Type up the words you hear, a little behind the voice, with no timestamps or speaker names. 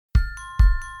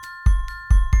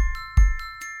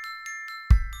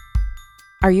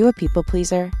Are you a people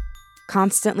pleaser?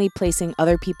 Constantly placing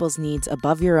other people's needs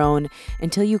above your own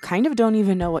until you kind of don't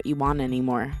even know what you want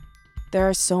anymore. There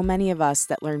are so many of us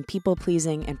that learn people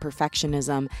pleasing and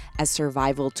perfectionism as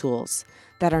survival tools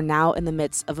that are now in the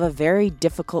midst of a very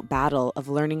difficult battle of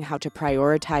learning how to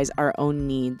prioritize our own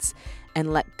needs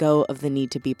and let go of the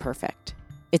need to be perfect.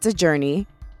 It's a journey,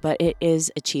 but it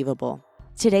is achievable.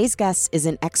 Today's guest is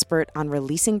an expert on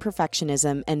releasing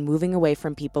perfectionism and moving away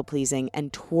from people pleasing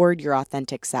and toward your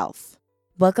authentic self.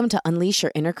 Welcome to Unleash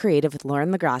Your Inner Creative with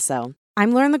Lauren LaGrasso.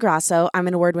 I'm Lauren LaGrasso. I'm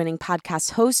an award-winning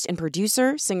podcast host and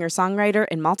producer, singer-songwriter,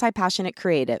 and multi-passionate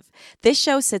creative. This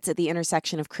show sits at the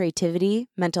intersection of creativity,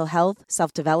 mental health,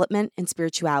 self-development, and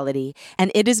spirituality,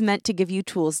 and it is meant to give you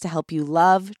tools to help you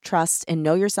love, trust, and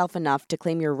know yourself enough to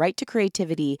claim your right to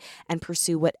creativity and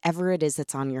pursue whatever it is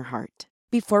that's on your heart.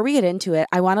 Before we get into it,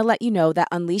 I want to let you know that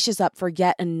Unleash is up for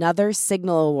yet another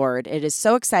Signal Award. It is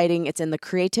so exciting. It's in the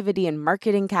creativity and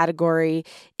marketing category.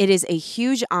 It is a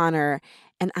huge honor,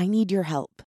 and I need your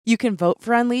help. You can vote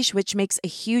for Unleash, which makes a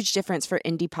huge difference for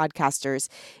indie podcasters.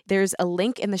 There's a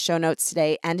link in the show notes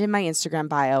today and in my Instagram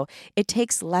bio. It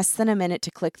takes less than a minute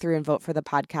to click through and vote for the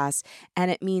podcast,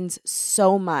 and it means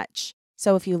so much.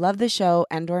 So if you love the show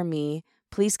and/or me,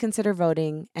 please consider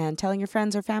voting and telling your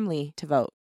friends or family to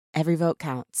vote. Every vote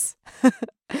counts.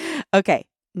 Okay,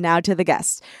 now to the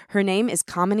guest. Her name is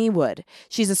Kamini Wood.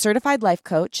 She's a certified life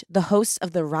coach, the host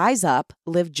of the Rise Up,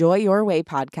 Live Joy Your Way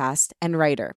podcast, and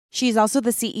writer. She's also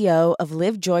the CEO of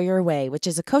Live Joy Your Way, which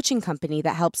is a coaching company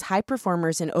that helps high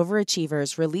performers and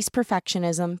overachievers release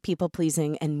perfectionism,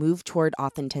 people-pleasing, and move toward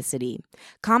authenticity.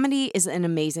 Kamini is an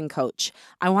amazing coach.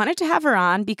 I wanted to have her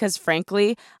on because,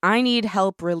 frankly, I need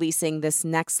help releasing this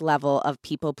next level of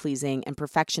people-pleasing and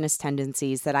perfectionist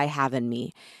tendencies that I have in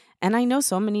me. And I know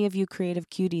so many of you creative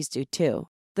cuties do too.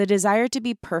 The desire to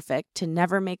be perfect, to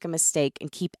never make a mistake,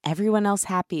 and keep everyone else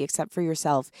happy except for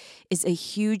yourself is a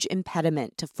huge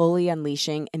impediment to fully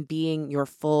unleashing and being your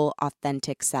full,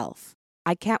 authentic self.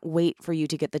 I can't wait for you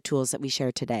to get the tools that we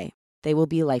share today. They will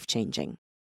be life-changing.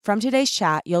 From today's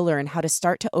chat, you'll learn how to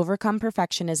start to overcome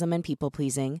perfectionism and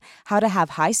people-pleasing, how to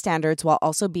have high standards while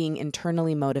also being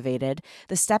internally motivated,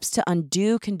 the steps to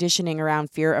undo conditioning around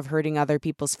fear of hurting other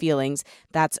people's feelings.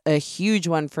 That's a huge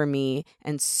one for me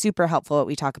and super helpful what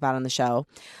we talk about on the show.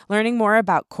 Learning more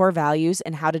about core values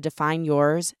and how to define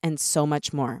yours, and so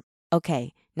much more.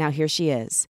 Okay, now here she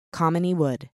is, Kamini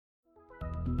Wood.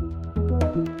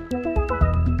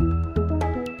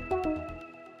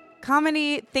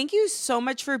 Kamini, thank you so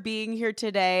much for being here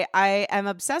today. I am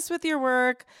obsessed with your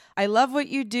work. I love what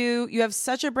you do. You have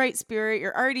such a bright spirit.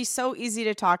 You're already so easy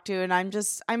to talk to, and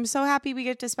I'm so happy we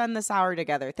get to spend this hour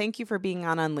together. Thank you for being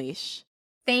on Unleash.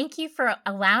 Thank you for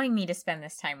allowing me to spend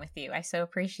this time with you. I so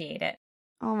appreciate it.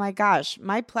 Oh my gosh,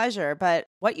 my pleasure. But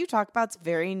what you talk about is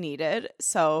very needed,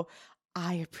 so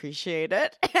I appreciate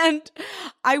it. And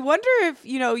I wonder if,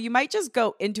 you might just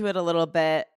go into it a little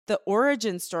bit. The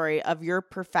origin story of your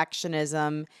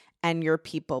perfectionism and your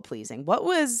people pleasing. What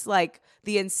was like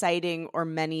the inciting or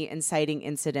many inciting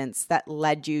incidents that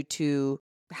led you to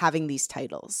having these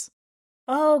titles?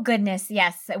 Oh, goodness.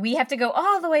 Yes. We have to go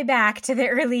all the way back to the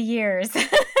early years.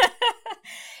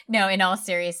 No, in all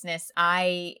seriousness,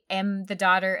 I am the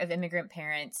daughter of immigrant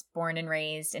parents, born and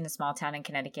raised in a small town in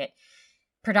Connecticut,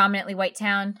 predominantly white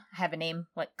town. I have a name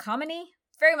like Kamini,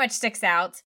 very much sticks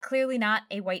out. Clearly not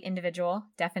a white individual,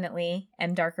 definitely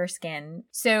am darker skin.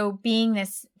 So being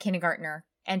this kindergartner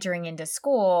entering into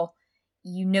school,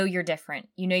 you know you're different.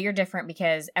 You know you're different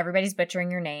because everybody's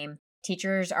butchering your name.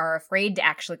 Teachers are afraid to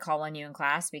actually call on you in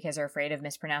class because they're afraid of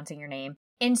mispronouncing your name.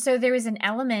 And so there was an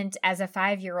element as a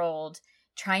 5-year-old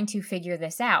trying to figure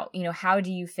this out. How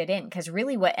do you fit in? Because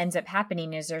really what ends up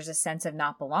happening is there's a sense of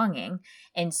not belonging.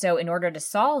 And so in order to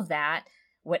solve that,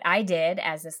 what I did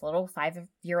as this little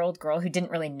 5-year-old girl who didn't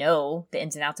really know the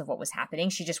ins and outs of what was happening,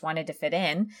 she just wanted to fit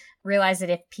in, realized that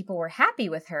if people were happy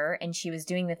with her and she was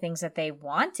doing the things that they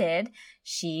wanted,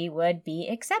 she would be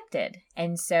accepted.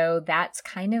 And so that's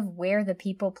kind of where the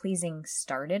people pleasing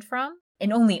started from.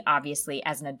 And only obviously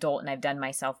as an adult and I've done my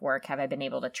self-work have I been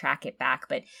able to track it back.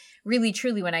 But really,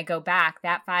 truly, when I go back,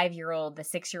 that 5-year-old, the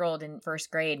 6-year-old in first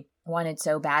grade wanted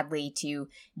so badly to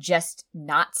just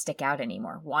not stick out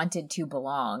anymore, wanted to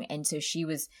belong. And so she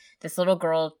was this little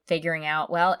girl figuring out,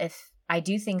 well, if I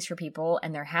do things for people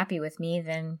and they're happy with me,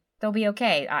 then they'll be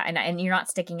okay. And you're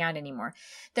not sticking out anymore.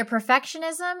 The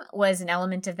perfectionism was an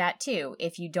element of that too.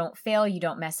 If you don't fail, you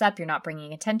don't mess up, you're not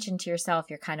bringing attention to yourself,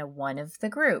 you're kind of one of the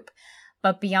group.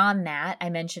 But beyond that,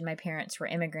 I mentioned my parents were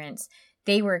immigrants.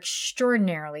 They were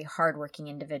extraordinarily hardworking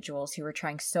individuals who were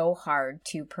trying so hard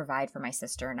to provide for my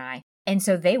sister and I. And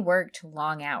so they worked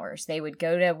long hours. They would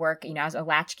go to work, I was a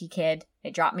latchkey kid.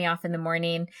 They dropped me off in the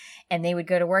morning and they would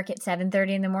go to work at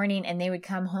 7:30 in the morning and they would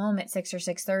come home at 6 or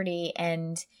 6:30.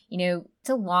 And, it's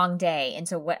a long day. And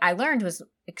so what I learned was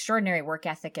extraordinary work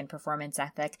ethic and performance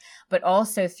ethic, but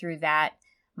also through that,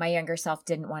 my younger self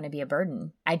didn't want to be a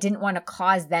burden. I didn't want to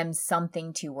cause them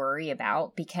something to worry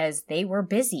about because they were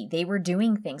busy. They were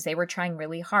doing things. They were trying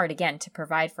really hard, again, to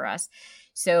provide for us.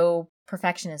 So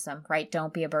perfectionism, right?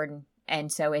 Don't be a burden.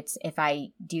 And so it's if I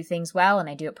do things well and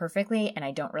I do it perfectly and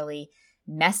I don't really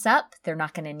mess up, they're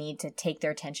not going to need to take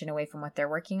their attention away from what they're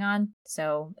working on.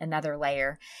 So another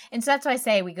layer. And so that's why I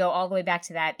say we go all the way back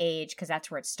to that age because that's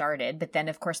where it started. But then,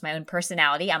 of course, my own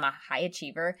personality, I'm a high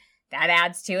achiever. That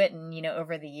adds to it. And,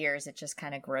 over the years, it just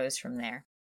kind of grows from there.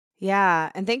 Yeah.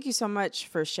 And thank you so much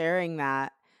for sharing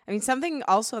that. I mean, something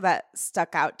also that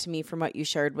stuck out to me from what you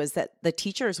shared was that the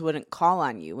teachers wouldn't call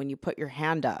on you when you put your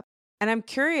hand up. And I'm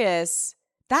curious,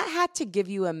 that had to give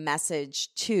you a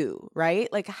message too,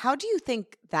 right? Like, how do you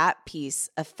think that piece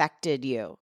affected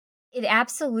you? It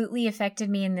absolutely affected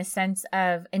me in the sense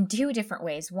of, in two different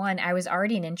ways. One, I was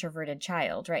already an introverted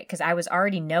child, right? Because I was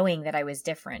already knowing that I was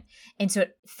different. And so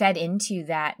it fed into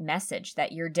that message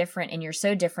that you're different and you're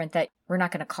so different that we're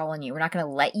not going to call on you. We're not going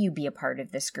to let you be a part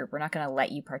of this group. We're not going to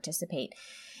let you participate.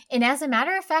 And as a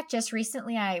matter of fact, just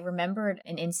recently, I remembered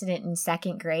an incident in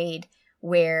second grade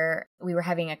where we were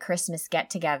having a Christmas get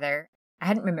together. I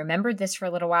hadn't remembered this for a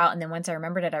little while. And then once I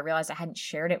remembered it, I realized I hadn't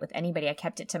shared it with anybody. I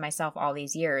kept it to myself all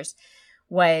these years.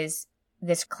 Was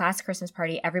this class Christmas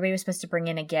party. Everybody was supposed to bring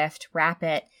in a gift, wrap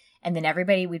it, and then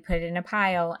we'd put it in a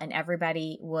pile and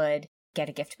everybody would get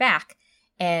a gift back.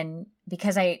 And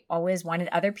because I always wanted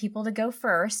other people to go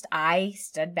first, I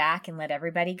stood back and let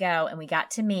everybody go. And we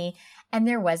got to me and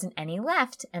there wasn't any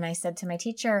left. And I said to my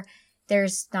teacher,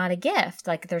 there's not a gift,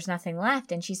 like there's nothing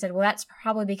left. And she said, well, that's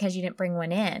probably because you didn't bring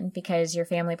one in because your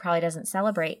family probably doesn't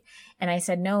celebrate. And I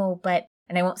said, no,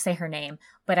 and I won't say her name,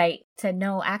 but I said,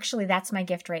 no, actually that's my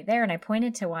gift right there. And I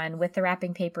pointed to one with the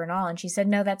wrapping paper and all. And she said,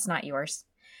 no, that's not yours.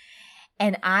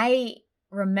 And I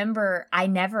remember I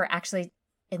never actually,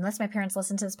 unless my parents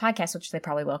listen to this podcast, which they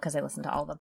probably will because I listen to all of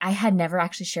them, I had never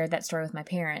actually shared that story with my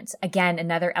parents. Again,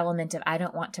 another element of I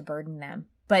don't want to burden them.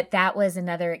 But that was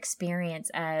another experience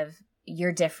of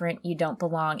you're different, you don't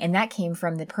belong. And that came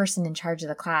from the person in charge of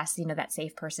the class, that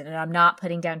safe person. And I'm not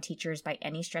putting down teachers by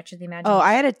any stretch of the imagination. Oh,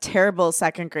 I had a terrible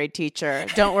second grade teacher.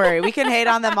 Don't worry. We can hate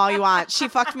on them all you want. She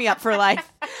fucked me up for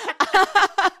life.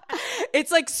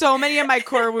 It's like so many of my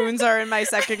core wounds are in my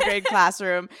second grade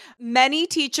classroom. Many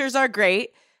teachers are great.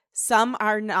 Some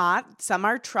are not. Some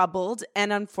are troubled.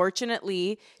 And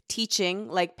unfortunately, teaching,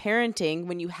 like parenting,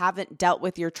 when you haven't dealt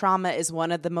with your trauma is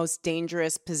one of the most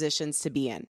dangerous positions to be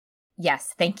in.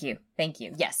 Yes. Thank you. Thank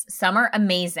you. Yes. Some are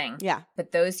amazing. Yeah.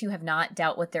 But those who have not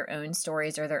dealt with their own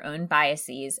stories or their own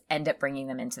biases end up bringing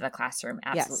them into the classroom.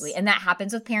 Absolutely. Yes. And that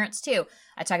happens with parents too.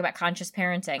 I talk about conscious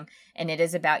parenting, and it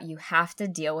is about you have to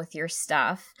deal with your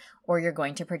stuff or you're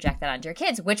going to project that onto your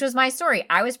kids, which was my story.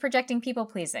 I was projecting people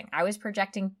pleasing. I was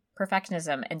projecting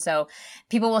perfectionism. And so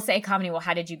people will say, Kamini, well,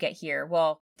 how did you get here?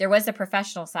 Well, there was the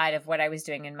professional side of what I was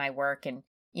doing in my work. And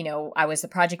I was the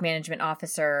project management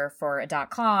officer for a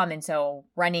 .com. And so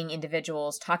running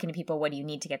individuals, talking to people, what do you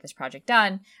need to get this project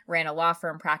done? Ran a law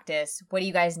firm practice. What do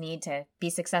you guys need to be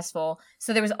successful?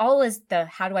 So there was always the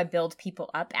how do I build people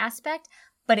up aspect,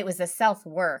 but it was the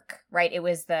self-work, right? It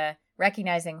was the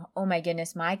recognizing, oh my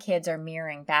goodness, my kids are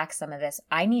mirroring back some of this.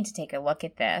 I need to take a look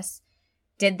at this.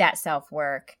 Did that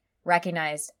self-work.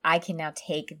 Recognized I can now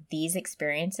take these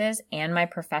experiences and my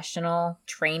professional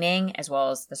training as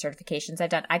well as the certifications I've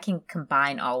done. I can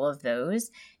combine all of those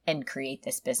and create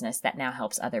this business that now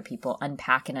helps other people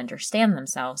unpack and understand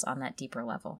themselves on that deeper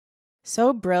level.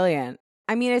 So brilliant.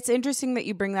 I mean, it's interesting that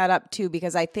you bring that up too,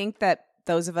 because I think that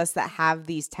those of us that have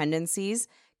these tendencies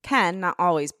can, not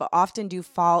always, but often do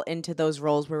fall into those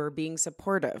roles where we're being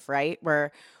supportive, right?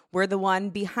 Where we're the one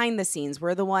behind the scenes.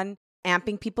 We're the one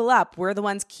amping people up. We're the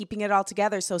ones keeping it all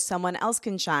together so someone else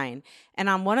can shine. And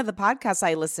on one of the podcasts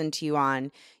I listened to you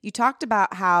on, you talked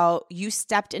about how you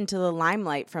stepped into the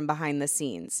limelight from behind the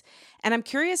scenes. And I'm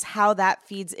curious how that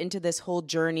feeds into this whole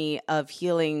journey of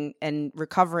healing and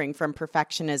recovering from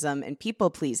perfectionism and people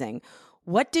pleasing.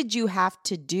 What did you have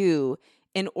to do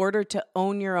in order to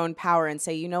own your own power and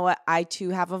say, you know what, I too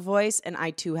have a voice and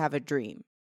I too have a dream?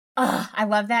 Oh, I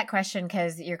love that question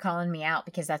because you're calling me out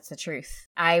because that's the truth.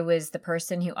 I was the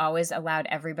person who always allowed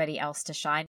everybody else to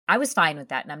shine. I was fine with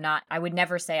that. And I would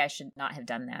never say I should not have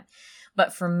done that.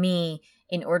 But for me,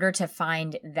 in order to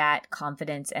find that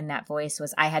confidence and that voice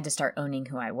I had to start owning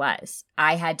who I was.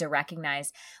 I had to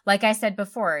recognize, like I said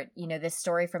before, this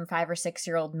story from 5 or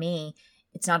 6-year-old me,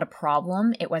 it's not a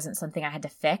problem. It wasn't something I had to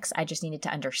fix. I just needed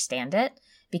to understand it,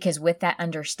 because with that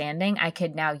understanding, I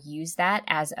could now use that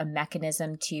as a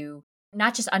mechanism to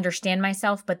not just understand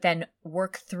myself, but then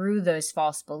work through those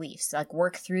false beliefs, like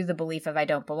work through the belief of I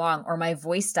don't belong or my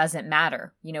voice doesn't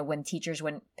matter. When teachers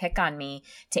wouldn't pick on me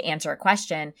to answer a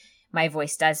question, my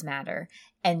voice does matter.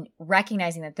 And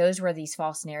recognizing that those were these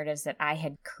false narratives that I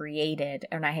had created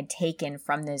and I had taken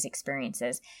from those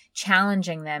experiences,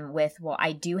 challenging them with, well,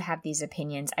 I do have these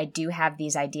opinions. I do have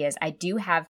these ideas. I do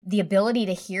have the ability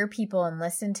to hear people and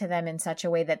listen to them in such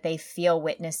a way that they feel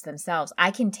witnessed themselves.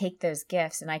 I can take those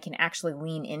gifts and I can actually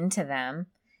lean into them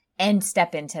and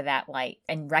step into that light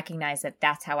and recognize that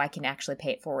that's how I can actually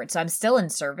pay it forward. So I'm still in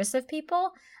service of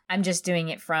people. I'm just doing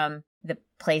it from the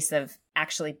place of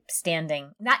actually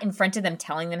standing, not in front of them,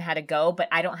 telling them how to go, but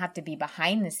I don't have to be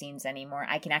behind the scenes anymore.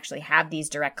 I can actually have these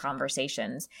direct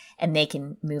conversations and they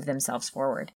can move themselves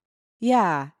forward.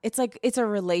 Yeah, it's like it's a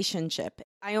relationship.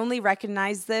 I only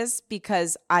recognize this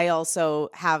because I also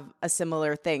have a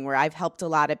similar thing where I've helped a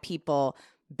lot of people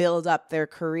build up their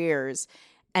careers.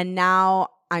 And now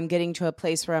I'm getting to a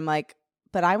place where I'm like,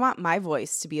 but I want my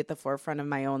voice to be at the forefront of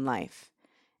my own life.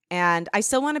 And I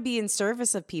still want to be in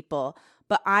service of people,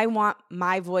 but I want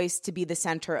my voice to be the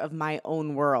center of my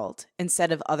own world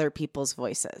instead of other people's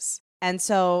voices. And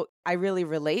so I really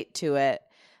relate to it.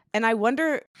 And I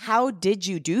wonder, how did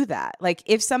you do that? Like,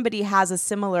 if somebody has a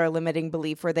similar limiting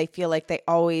belief where they feel like they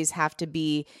always have to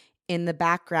be in the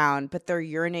background, but they're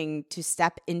yearning to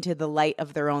step into the light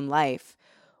of their own life,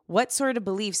 what sort of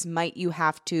beliefs might you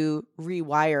have to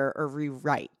rewire or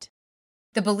rewrite?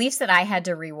 The beliefs that I had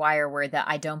to rewire were that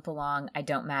I don't belong, I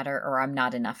don't matter, or I'm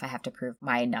not enough. I have to prove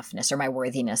my enoughness or my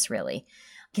worthiness, really.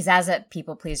 Because as a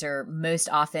people pleaser, most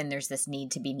often there's this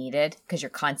need to be needed because you're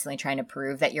constantly trying to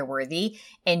prove that you're worthy.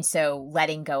 And so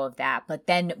letting go of that. But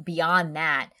then beyond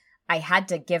that, I had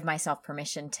to give myself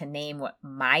permission to name what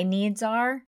my needs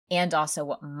are and also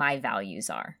what my values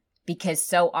are. Because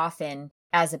so often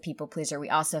as a people pleaser, we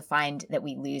also find that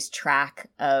we lose track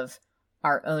of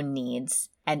our own needs.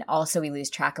 And also we lose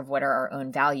track of what are our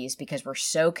own values because we're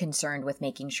so concerned with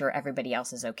making sure everybody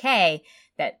else is okay,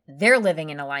 that they're living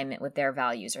in alignment with their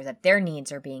values or that their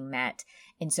needs are being met.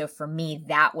 And so for me,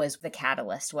 that was the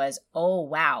catalyst was, oh,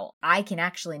 wow, I can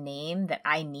actually name that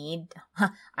I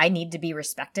need to be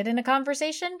respected in a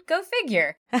conversation. Go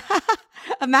figure.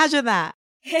 Imagine that.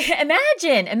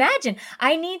 Imagine.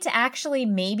 I need to actually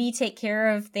maybe take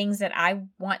care of things that I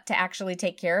want to actually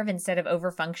take care of instead of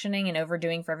over-functioning and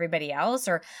overdoing for everybody else.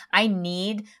 Or I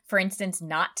need, for instance,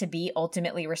 not to be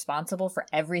ultimately responsible for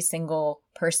every single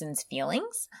person's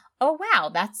feelings. Oh,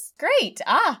 wow, that's great.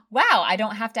 Wow, I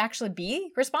don't have to actually be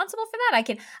responsible for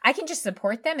that. I can just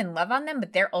support them and love on them,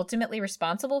 but they're ultimately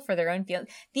responsible for their own feelings.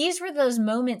 These were those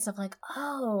moments of like,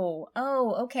 oh,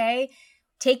 okay.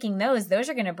 Taking those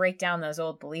are going to break down those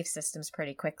old belief systems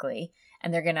pretty quickly,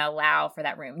 and they're going to allow for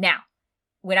that room. Now,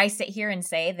 would I sit here and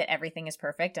say that everything is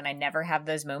perfect and I never have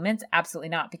those moments? Absolutely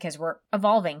not, because we're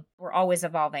evolving. We're always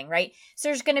evolving, right? So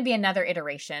there's going to be another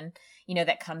iteration,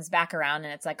 that comes back around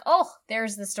and it's like, oh,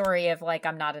 there's the story of like,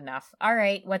 I'm not enough. All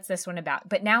right, what's this one about?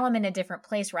 But now I'm in a different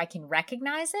place where I can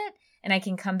recognize it and I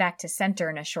can come back to center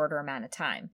in a shorter amount of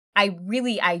time.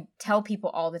 I tell people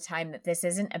all the time that this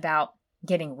isn't about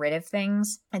getting rid of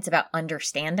things. It's about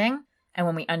understanding. And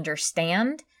when we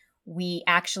understand, we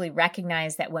actually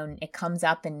recognize that when it comes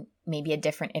up in maybe a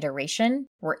different iteration,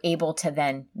 we're able to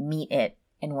then meet it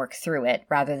and work through it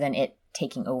rather than it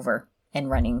taking over and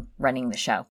running the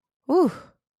show. Ooh,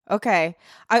 okay.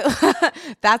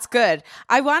 That's good.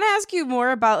 I want to ask you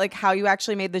more about like how you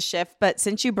actually made the shift, but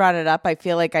since you brought it up, I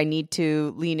feel like I need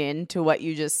to lean into what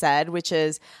you just said, which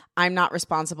is I'm not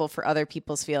responsible for other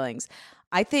people's feelings.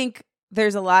 I think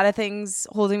there's a lot of things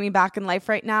holding me back in life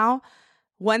right now.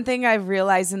 One thing I've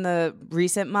realized in the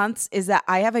recent months is that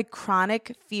I have a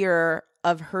chronic fear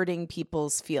of hurting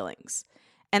people's feelings.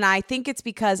 And I think it's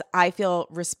because I feel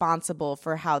responsible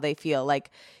for how they feel.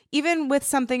 Like even with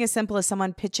something as simple as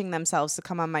someone pitching themselves to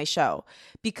come on my show,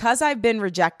 because I've been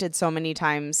rejected so many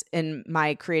times in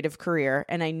my creative career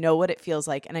and I know what it feels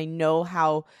like and I know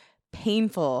how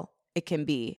painful it can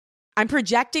be. I'm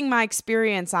projecting my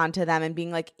experience onto them and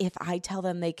being like, if I tell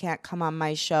them they can't come on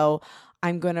my show,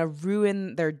 I'm going to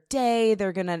ruin their day.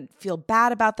 They're going to feel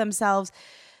bad about themselves.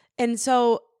 And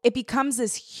so it becomes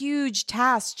this huge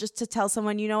task just to tell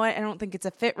someone, you know what, I don't think it's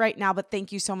a fit right now, but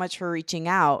thank you so much for reaching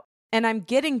out. And I'm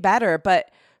getting better.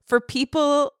 But for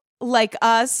people like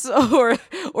us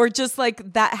or just like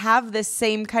that have this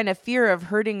same kind of fear of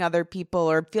hurting other people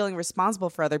or feeling responsible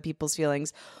for other people's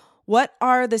feelings, what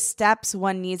are the steps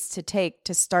one needs to take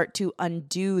to start to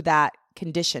undo that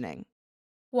conditioning?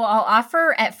 Well, I'll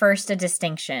offer at first a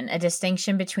distinction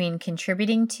between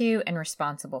contributing to and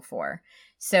responsible for.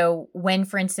 So when,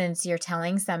 for instance, you're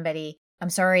telling somebody, I'm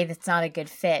sorry, that's not a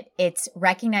good fit, it's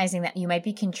recognizing that you might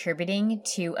be contributing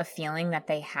to a feeling that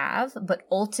they have, but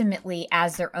ultimately,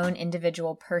 as their own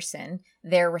individual person,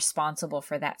 they're responsible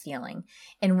for that feeling.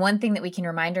 And one thing that we can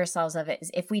remind ourselves of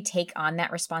is if we take on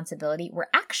that responsibility, we're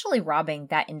actually robbing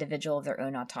that individual of their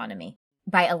own autonomy.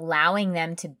 By allowing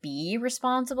them to be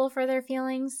responsible for their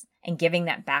feelings and giving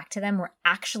that back to them, we're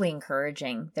actually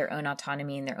encouraging their own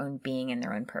autonomy and their own being and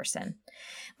their own person.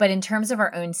 But in terms of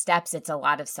our own steps, it's a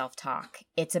lot of self-talk.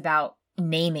 It's about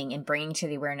naming and bringing to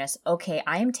the awareness, okay,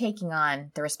 I am taking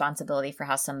on the responsibility for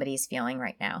how somebody's feeling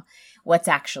right now. What's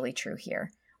actually true here?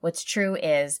 What's true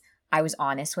is I was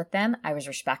honest with them. I was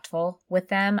respectful with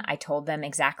them. I told them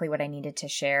exactly what I needed to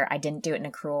share. I didn't do it in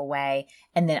a cruel way.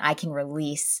 And then I can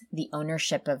release the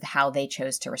ownership of how they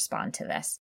chose to respond to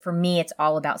this. For me, it's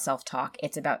all about self-talk.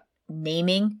 It's about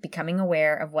naming, becoming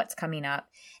aware of what's coming up,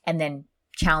 and then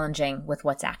challenging with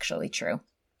what's actually true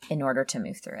in order to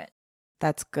move through it.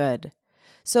 That's good.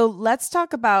 So let's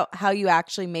talk about how you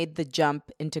actually made the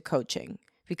jump into coaching,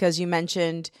 because you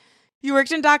mentioned you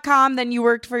worked in .com, then you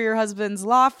worked for your husband's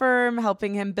law firm,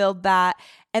 helping him build that.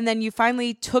 And then you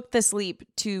finally took this leap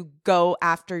to go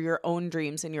after your own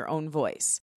dreams and your own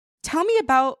voice. Tell me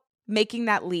about making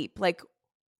that leap. Like,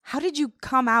 how did you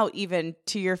come out even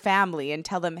to your family and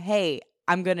tell them, hey,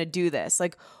 I'm going to do this?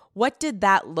 Like, what did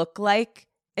that look like?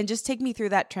 And just take me through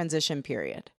that transition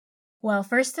period. Well,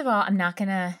 first of all, I'm not going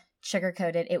to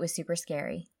sugarcoat it. It was super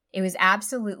scary. It was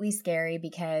absolutely scary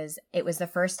because it was the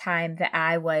first time that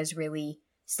I was really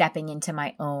stepping into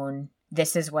my own,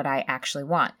 this is what I actually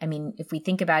want. I mean, if we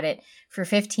think about it, for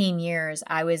 15 years,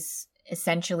 I was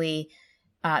essentially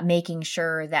making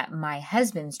sure that my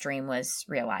husband's dream was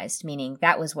realized, meaning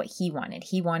that was what he wanted.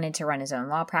 He wanted to run his own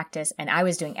law practice, and I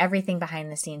was doing everything behind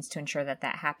the scenes to ensure that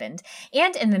that happened.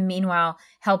 And in the meanwhile,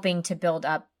 helping to build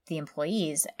up the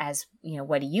employees as, you know,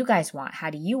 what do you guys want? How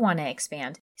do you want to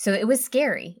expand? So it was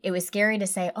scary. It was scary to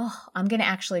say, oh, I'm going to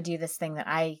actually do this thing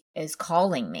that is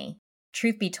calling me.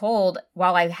 Truth be told,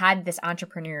 while I had this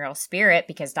entrepreneurial spirit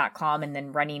because .com and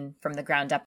then running from the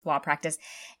ground up law practice,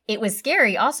 it was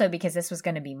scary also because this was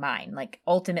going to be mine. Like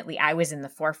ultimately I was in the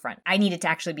forefront. I needed to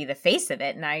actually be the face of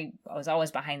it. And I was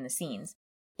always behind the scenes.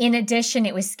 In addition,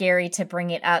 it was scary to bring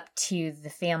it up to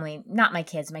the family, not my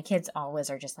kids. My kids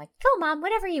always are just like, go mom,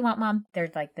 whatever you want, mom.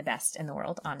 They're like the best in the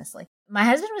world, honestly. My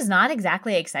husband was not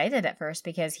exactly excited at first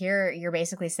because here you're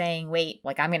basically saying, wait,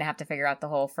 like I'm going to have to figure out the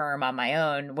whole firm on my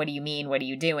own. What do you mean? What are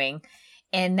you doing?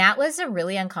 And that was a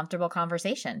really uncomfortable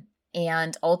conversation.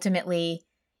 And ultimately,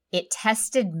 it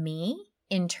tested me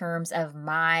in terms of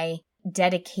my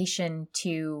dedication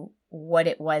to what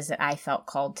it was that I felt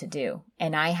called to do.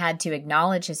 And I had to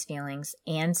acknowledge his feelings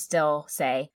and still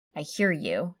say, I hear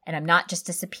you, and I'm not just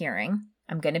disappearing.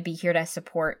 I'm going to be here to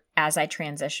support as I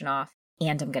transition off,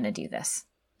 and I'm going to do this.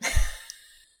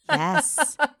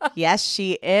 Yes. Yes,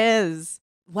 she is.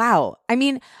 Wow. I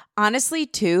mean, honestly,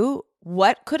 too,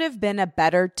 what could have been a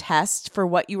better test for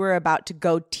what you were about to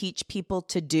go teach people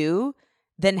to do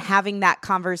than having that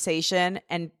conversation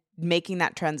and making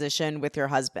that transition with your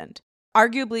husband?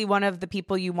 Arguably one of the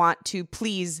people you want to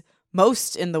please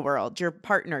most in the world, your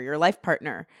partner, your life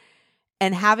partner,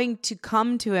 and having to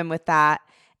come to him with that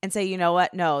and say, you know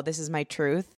what? No, this is my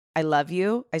truth. I love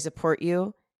you. I support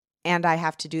you. And I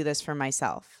have to do this for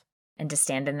myself. And to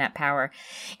stand in that power.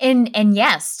 And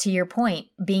yes, to your point,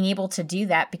 being able to do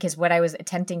that, because what I was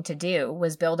attempting to do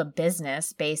was build a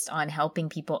business based on helping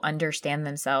people understand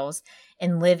themselves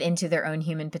and live into their own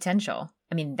human potential.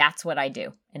 I mean, that's what I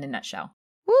do in a nutshell.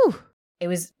 Woo! It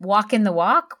was walk in the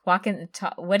walk, walk in the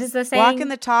talk. What is the saying? Walk in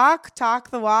the talk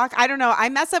the walk. I don't know. I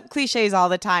mess up cliches all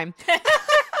the time.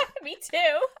 Me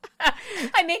too.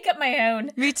 I make up my own.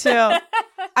 Me too.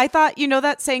 I thought, you know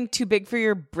that saying, too big for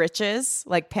your britches,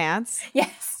 like pants?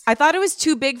 Yes. I thought it was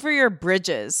too big for your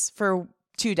bridges for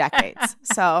 2 decades.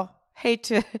 So hate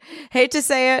to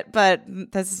say it, but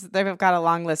they've got a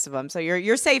long list of them. So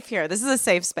you're safe here. This is a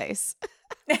safe space.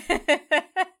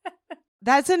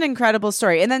 That's an incredible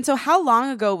story. And then, so how long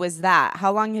ago was that?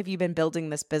 How long have you been building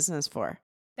this business for?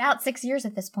 About 6 years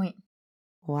at this point.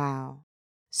 Wow.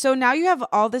 So now you have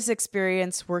all this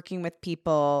experience working with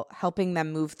people, helping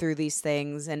them move through these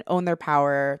things and own their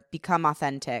power, become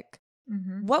authentic.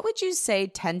 What would you say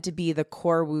tend to be the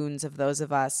core wounds of those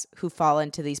of us who fall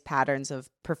into these patterns of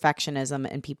perfectionism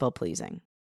and people pleasing?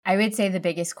 I would say the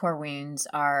biggest core wounds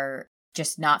are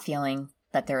just not feeling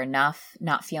that they're enough,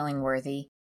 not feeling worthy.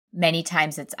 Many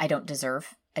times it's I don't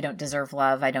deserve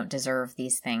love, I don't deserve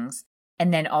these things.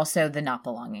 And then also the not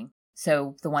belonging.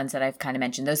 So the ones that I've kind of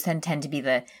mentioned, those tend to be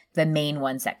the main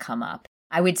ones that come up.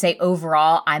 I would say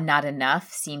overall, I'm not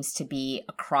enough seems to be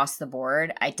across the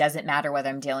board. It doesn't matter whether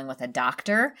I'm dealing with a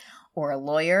doctor or a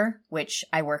lawyer, which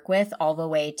I work with, all the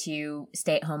way to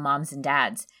stay-at-home moms and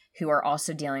dads who are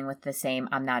also dealing with the same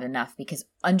I'm not enough. Because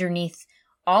underneath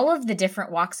all of the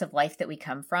different walks of life that we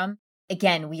come from,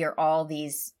 again,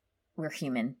 we're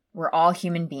human. We're all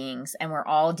human beings, and we're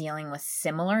all dealing with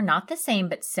similar, not the same,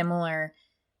 but similar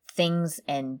things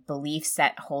and beliefs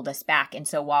that hold us back. And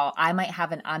so while I might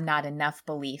have an I'm not enough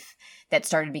belief that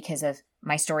started because of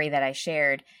my story that I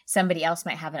shared, somebody else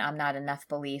might have an I'm not enough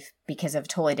belief because of a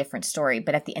totally different story.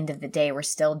 But at the end of the day, we're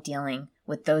still dealing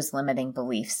with those limiting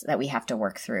beliefs that we have to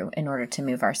work through in order to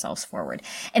move ourselves forward.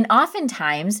 And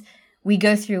oftentimes we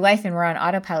go through life and we're on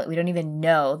autopilot. We don't even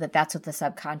know that that's what the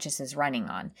subconscious is running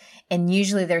on. And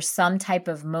usually there's some type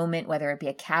of moment, whether it be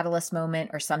a catalyst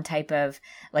moment or some type of,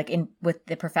 with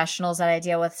the professionals that I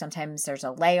deal with, sometimes there's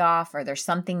a layoff or there's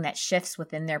something that shifts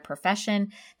within their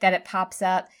profession that it pops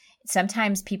up.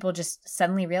 Sometimes people just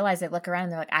suddenly realize, they look around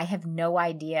and they're like, I have no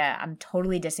idea. I'm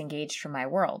totally disengaged from my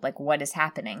world. Like, what is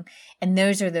happening? And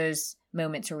those are those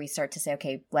moments where we start to say,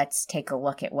 okay, let's take a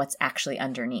look at what's actually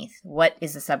underneath. What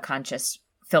is the subconscious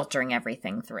filtering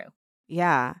everything through?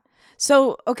 Yeah.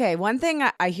 So, okay, one thing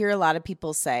I hear a lot of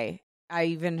people say, I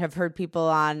even have heard people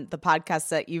on the podcast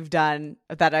that you've done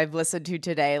that I've listened to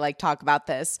today, talk about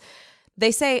this.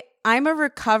 They say, I'm a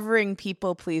recovering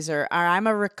people pleaser, or I'm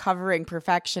a recovering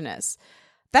perfectionist.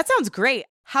 That sounds great.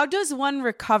 How does one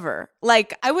recover?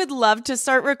 I would love to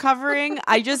start recovering.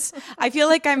 I feel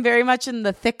like I'm very much in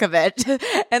the thick of it.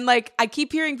 And I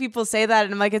keep hearing people say that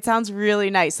and I'm like, it sounds really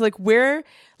nice.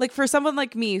 For someone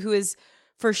like me who is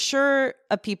for sure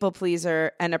a people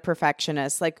pleaser and a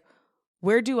perfectionist,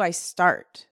 where do I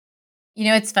start? You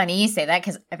know, it's funny you say that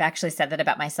because I've actually said that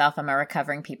about myself. I'm a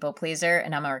recovering people pleaser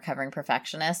and I'm a recovering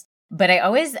perfectionist. But I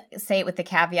always say it with the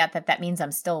caveat that means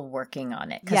I'm still working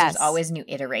on it because there's always new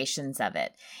iterations of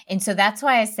it. And so that's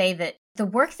why I say that the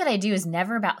work that I do is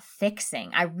never about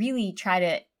fixing. I really try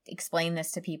to explain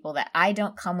this to people that I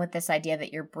don't come with this idea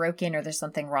that you're broken or there's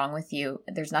something wrong with you.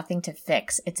 There's nothing to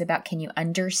fix. It's about, can you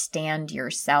understand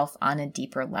yourself on a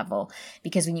deeper level?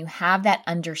 Because when you have that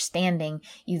understanding,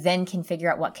 you then can figure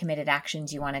out what committed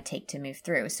actions you want to take to move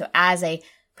through. So as a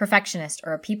perfectionist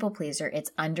or a people pleaser,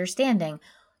 it's understanding,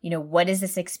 what is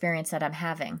this experience that I'm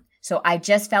having? So I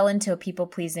just fell into a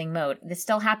people-pleasing mode. This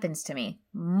still happens to me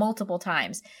multiple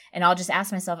times. And I'll just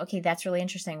ask myself, okay, that's really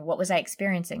interesting. What was I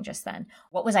experiencing just then?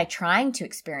 What was I trying to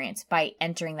experience by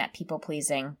entering that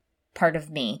people-pleasing part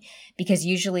of me? Because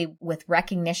usually with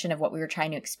recognition of what we were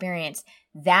trying to experience,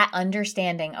 that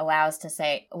understanding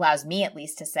allows me at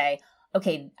least to say,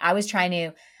 okay, I was trying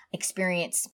to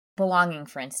experience belonging,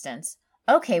 for instance.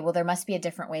 Okay, well, there must be a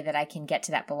different way that I can get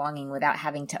to that belonging without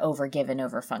having to overgive and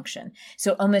overfunction.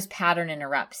 So almost pattern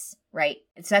interrupts, right?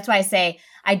 So that's why I say,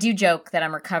 I do joke that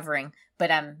I'm recovering, but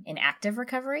I'm in active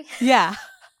recovery. Yeah.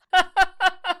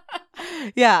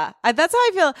 Yeah, that's how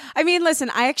I feel. I mean, listen,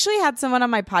 I actually had someone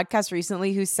on my podcast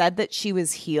recently who said that she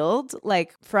was healed,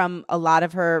 from a lot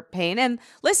of her pain. And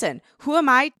listen, who am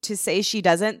I to say she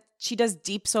doesn't? She does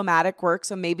deep somatic work,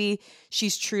 so maybe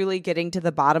she's truly getting to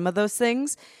the bottom of those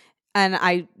things. And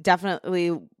I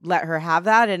definitely let her have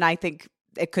that. And I think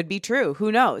it could be true.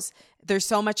 Who knows? There's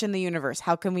so much in the universe.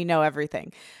 How can we know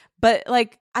everything? But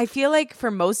I feel like for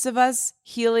most of us,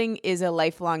 healing is a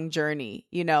lifelong journey.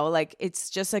 It's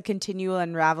just a continual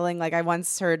unraveling. I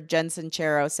once heard Jen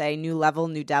Sincero say, new level,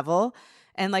 new devil.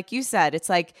 And like you said, it's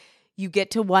you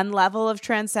get to one level of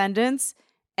transcendence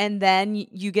and then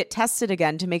you get tested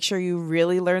again to make sure you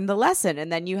really learn the lesson.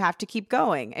 And then you have to keep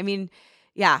going. I mean,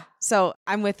 yeah, so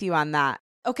I'm with you on that.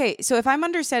 Okay, so if I'm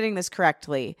understanding this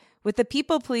correctly, with the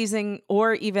people pleasing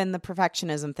or even the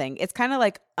perfectionism thing, it's kind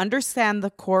of understand the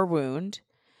core wound.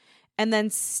 And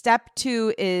then step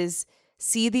 2 is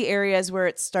see the areas where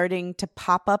it's starting to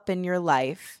pop up in your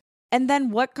life. And then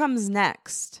what comes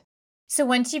next? So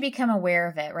once you become aware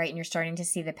of it, right, and you're starting to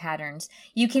see the patterns,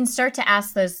 you can start to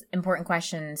ask those important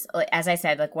questions. As I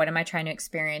said, what am I trying to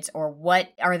experience? Or what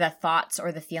are the thoughts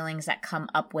or the feelings that come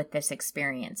up with this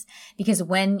experience? Because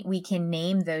when we can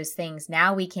name those things,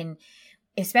 now we can,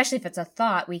 especially if it's a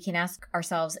thought, we can ask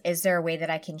ourselves, is there a way that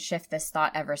I can shift this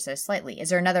thought ever so slightly? Is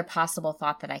there another possible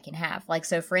thought that I can have?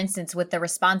 So for instance, with the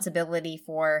responsibility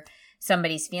for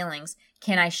somebody's feelings,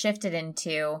 can I shift it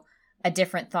into a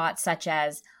different thought such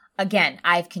as, again,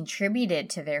 I've contributed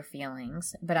to their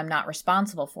feelings, but I'm not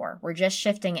responsible for. We're just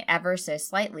shifting it ever so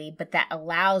slightly, but that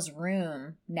allows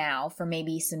room now for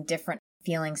maybe some different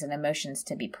feelings and emotions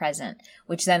to be present,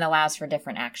 which then allows for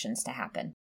different actions to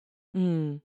happen.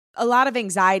 A lot of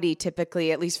anxiety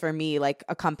typically, at least for me, like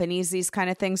accompanies these kind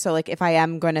of things. So like if I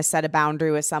am going to set a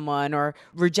boundary with someone or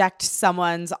reject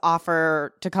someone's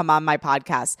offer to come on my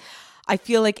podcast, I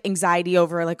feel like anxiety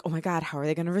over like, oh my God, how are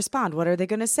they going to respond? What are they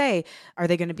going to say? Are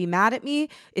they going to be mad at me?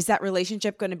 Is that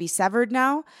relationship going to be severed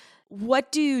now?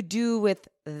 What do you do with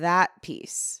that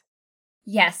piece?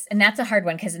 Yes. And that's a hard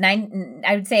one because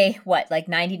I would say like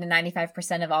 90 to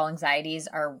 95% of all anxieties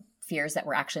are fears that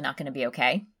we're actually not going to be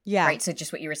okay. Yeah. Right. So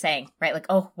just what you were saying, right? Like,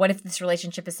 oh, what if this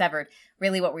relationship is severed?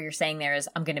 Really what you're saying there is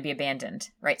I'm going to be abandoned.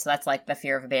 Right. So that's like the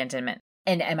fear of abandonment.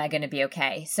 And am I going to be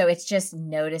okay? So it's just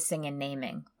noticing and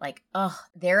naming like, oh,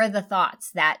 there are the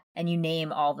thoughts and you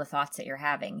name all the thoughts that you're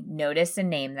having, notice and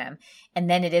name them. And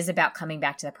then it is about coming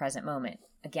back to the present moment.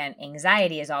 Again,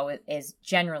 anxiety is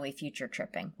generally future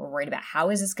tripping. We're worried about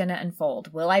how is this going to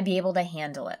unfold? Will I be able to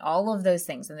handle it? All of those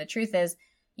things. And the truth is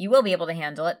you will be able to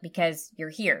handle it because you're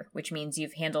here, which means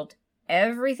you've handled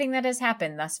everything that has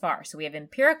happened thus far. So we have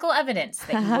empirical evidence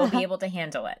that you will be able to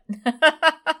handle it.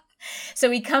 So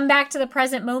we come back to the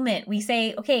present moment. We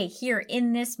say, okay, here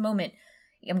in this moment,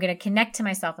 I'm going to connect to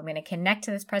myself. I'm going to connect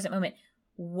to this present moment.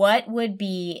 What would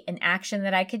be an action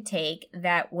that I could take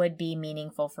that would be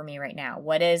meaningful for me right now?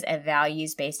 What is a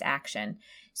values-based action?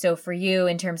 So for you,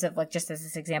 in terms of like, just as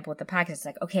this example with the podcast, it's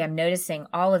like, okay, I'm noticing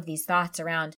all of these thoughts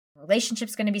around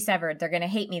relationship's going to be severed. They're going to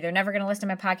hate me. They're never going to listen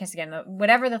to my podcast again.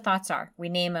 Whatever the thoughts are, we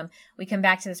name them. We come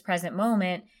back to this present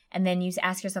moment. And then you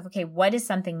ask yourself, okay, what is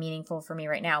something meaningful for me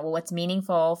right now? Well, what's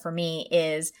meaningful for me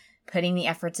is putting the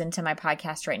efforts into my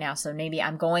podcast right now. So maybe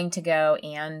I'm going to go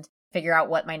and figure out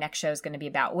what my next show is going to be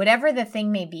about. Whatever the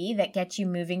thing may be that gets you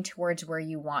moving towards where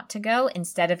you want to go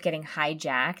instead of getting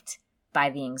hijacked by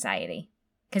the anxiety.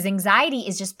 Because anxiety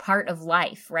is just part of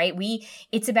life, right?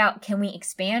 It's about, can we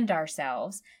expand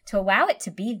ourselves to allow it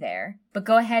to be there, but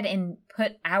go ahead and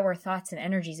put our thoughts and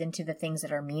energies into the things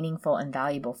that are meaningful and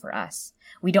valuable for us.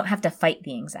 We don't have to fight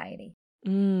the anxiety.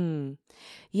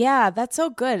 Yeah, that's so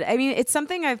good. I mean, it's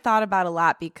something I've thought about a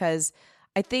lot because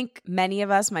I think many of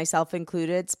us, myself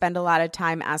included, spend a lot of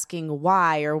time asking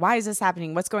why or why is this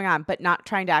happening? What's going on? But not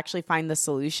trying to actually find the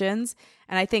solutions.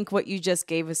 And I think what you just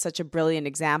gave is such a brilliant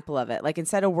example of it. Like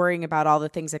instead of worrying about all the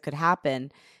things that could happen,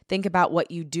 think about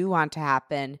what you do want to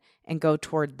happen and go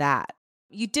toward that.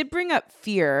 You did bring up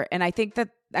fear. And I think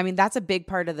that's a big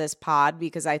part of this pod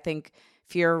because I think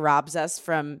fear robs us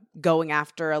from going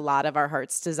after a lot of our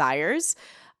heart's desires.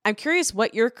 I'm curious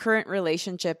what your current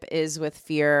relationship is with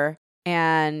fear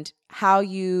and how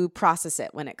you process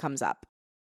it when it comes up.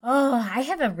 Oh, I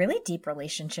have a really deep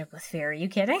relationship with fear. Are you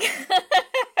kidding?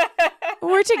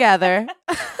 We're together.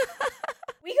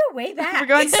 We go way back. We're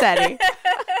going steady.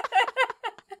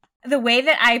 The way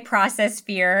that I process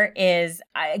fear is,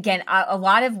 again, a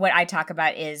lot of what I talk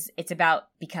about is it's about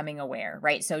becoming aware,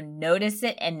 right? So notice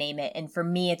it and name it. And for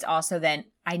me, it's also then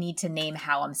I need to name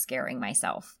how I'm scaring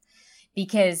myself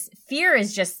because fear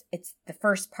is it's the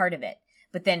first part of it.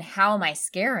 But then how am I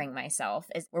scaring myself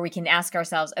is where we can ask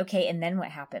ourselves, okay, and then what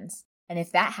happens? And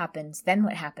if that happens, then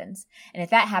what happens? And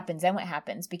if that happens, then what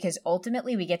happens? Because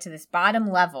ultimately we get to this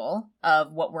bottom level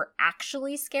of what we're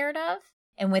actually scared of.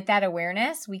 And with that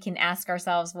awareness, we can ask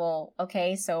ourselves, well,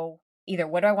 okay, so either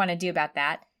what do I want to do about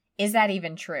that? Is that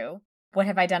even true? What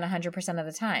have I done 100% of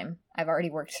the time? I've already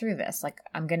worked through this. Like,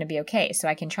 I'm going to be okay. So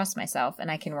I can trust myself and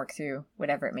I can work through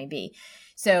whatever it may be.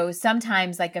 So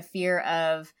sometimes like a fear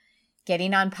of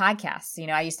getting on podcasts.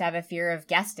 I used to have a fear of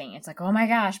guesting. It's like, oh my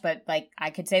gosh, but like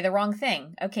I could say the wrong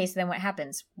thing. Okay, so then what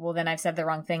happens? Well, then I've said the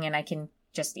wrong thing and I can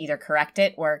just either correct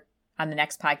it or on the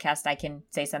next podcast, I can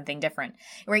say something different.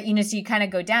 Right? So you kind of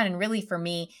go down. And really for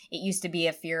me, it used to be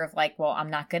a fear of like, well,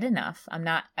 I'm not good enough.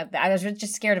 I was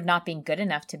just scared of not being good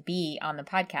enough to be on the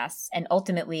podcasts. And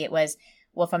ultimately it was,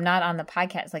 well, if I'm not on the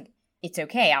podcast, like it's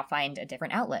okay. I'll find a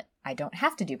different outlet. I don't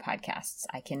have to do podcasts.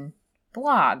 I can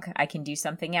blog. I can do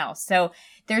something else. So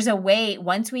there's a way,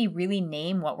 once we really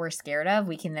name what we're scared of,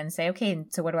 we can then say, okay,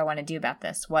 so what do I want to do about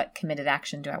this? What committed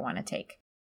action do I want to take?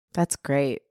 That's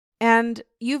great. And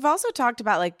you've also talked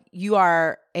about like you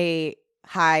are a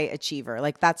high achiever.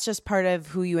 Like that's just part of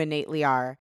who you innately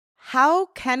are. How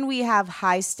can we have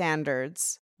high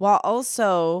standards while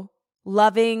also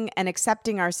loving and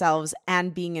accepting ourselves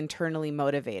and being internally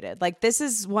motivated? Like this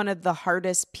is one of the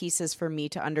hardest pieces for me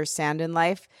to understand in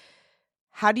life.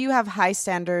 How do you have high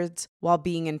standards while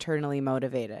being internally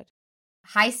motivated?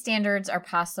 high standards are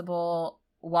possible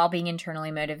while being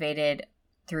internally motivated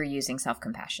through using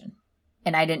self-compassion.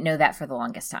 And I didn't know that for the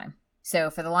longest time.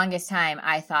 So for the longest time,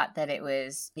 I thought that it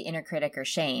was the inner critic or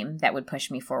shame that would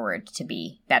push me forward to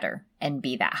be better and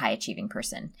be that high achieving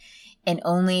person. And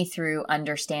only through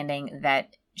understanding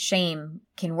that shame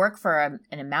can work for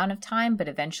an amount of time, but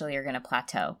eventually you're going to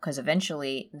plateau, because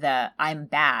eventually the I'm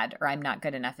bad or I'm not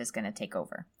good enough is going to take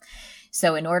over.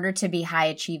 So in order to be high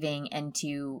achieving and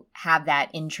to have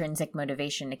that intrinsic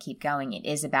motivation to keep going, it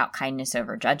is about kindness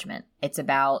over judgment. It's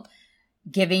about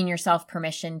giving yourself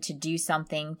permission to do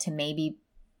something, to maybe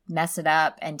mess it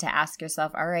up, and to ask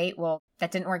yourself, all right, well,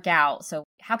 that didn't work out. So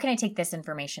how can I take this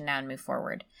information now and move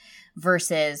forward?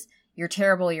 Versus you're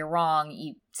terrible, you're wrong,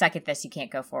 you suck at this, you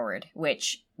can't go forward,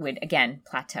 which would, again,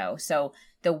 plateau. So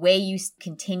the way you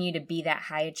continue to be that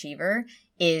high achiever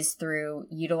is through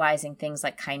utilizing things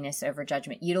like kindness over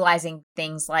judgment, utilizing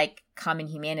things like common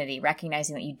humanity,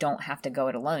 recognizing that you don't have to go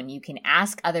it alone. You can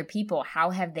ask other people,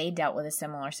 how have they dealt with a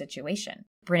similar situation?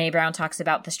 Brene Brown talks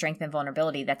about the strength and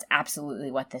vulnerability. That's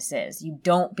absolutely what this is. You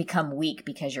don't become weak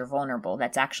because you're vulnerable.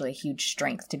 That's actually a huge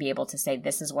strength to be able to say,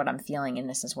 this is what I'm feeling and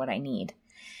this is what I need.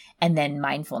 And then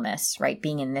mindfulness, right?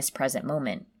 Being in this present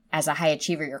moment. As a high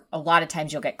achiever, a lot of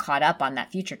times you'll get caught up on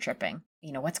that future tripping.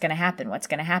 You know, what's going to happen? What's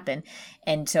going to happen?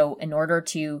 And so in order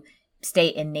to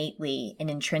stay innately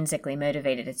and intrinsically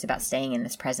motivated, it's about staying in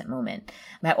this present moment.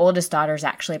 My oldest daughter is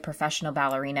actually a professional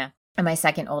ballerina, and my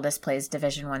second oldest plays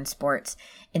Division I sports.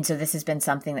 And so this has been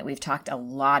something that we've talked a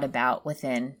lot about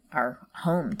within our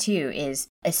home too, is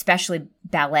especially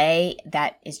ballet,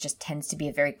 that is just tends to be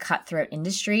a very cutthroat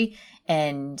industry.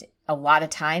 And a lot of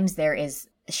times there is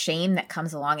shame that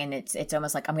comes along, and it's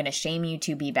almost like, I'm going to shame you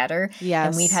to be better. Yes.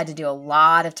 And we've had to do a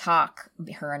lot of talk,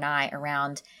 her and I,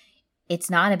 around it's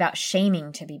not about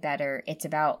shaming to be better. It's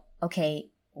about, okay,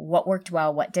 what worked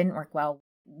well, what didn't work well,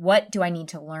 what do I need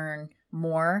to learn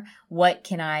more? What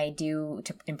can I do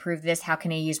to improve this? How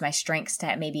can I use my strengths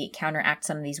to maybe counteract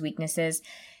some of these weaknesses?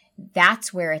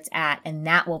 That's where it's at, and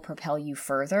that will propel you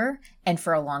further and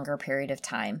for a longer period of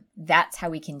time. That's how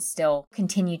we can still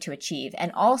continue to achieve.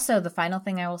 And also, the final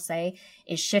thing I will say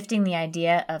is shifting the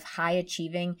idea of high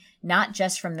achieving, not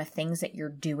just from the things that you're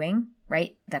doing,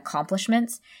 right? The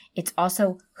accomplishments. It's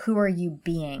also, who are you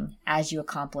being as you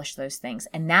accomplish those things?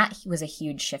 And that was a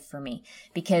huge shift for me,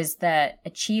 because the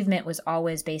achievement was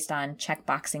always based on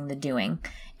checkboxing the doing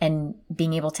and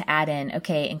being able to add in,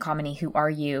 okay, in Kamini, who are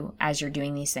you as you're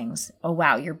doing these things? Oh,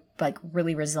 wow, you're like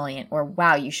really resilient. Or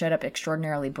wow, you showed up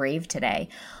extraordinarily brave today.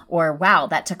 Or wow,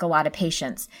 that took a lot of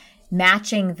patience.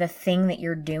 Matching the thing that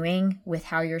you're doing with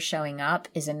how you're showing up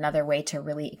is another way to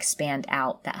really expand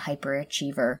out that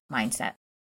hyperachiever mindset.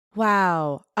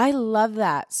 Wow, I love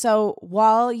that. So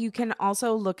while you can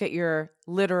also look at your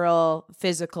literal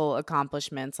physical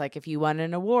accomplishments, like if you won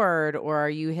an award or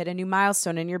you hit a new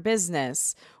milestone in your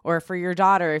business, or for your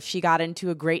daughter, if she got into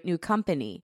a great new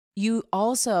company, you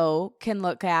also can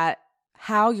look at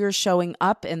how you're showing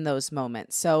up in those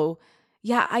moments. So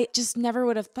yeah, I just never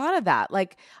would have thought of that.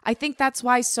 Like, I think that's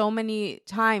why so many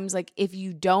times, like, if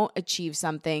you don't achieve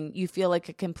something, you feel like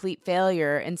a complete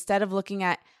failure, instead of looking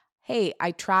at, hey, I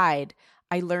tried,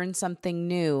 I learned something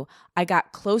new, I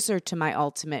got closer to my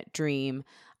ultimate dream,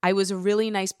 I was a really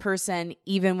nice person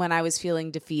even when I was feeling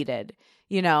defeated.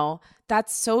 You know,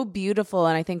 that's so beautiful.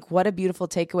 And I think what a beautiful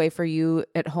takeaway for you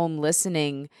at home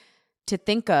listening to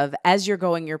think of as you're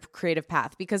going your creative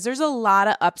path, because there's a lot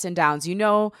of ups and downs, you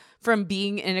know, from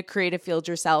being in a creative field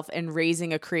yourself and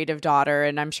raising a creative daughter.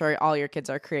 And I'm sure all your kids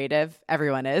are creative.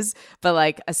 Everyone is. But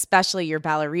like, especially your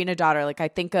ballerina daughter, like I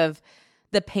think of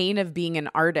the pain of being an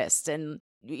artist. And,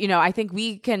 you know, I think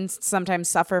we can sometimes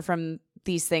suffer from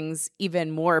these things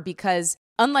even more, because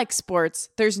unlike sports,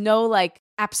 there's no like,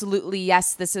 absolutely,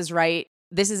 yes, this is right,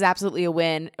 this is absolutely a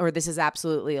win, or this is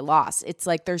absolutely a loss. It's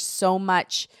like there's so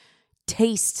much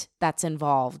taste that's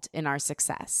involved in our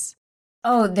success.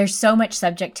 Oh, there's so much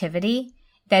subjectivity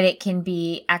that it can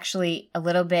be actually a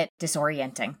little bit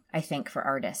disorienting, I think, for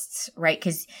artists, right?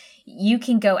 Because you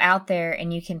can go out there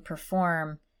and you can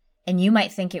perform and you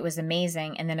might think it was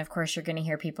amazing. And then, of course, you're going to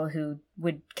hear people who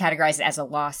would categorize it as a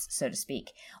loss, so to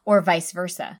speak, or vice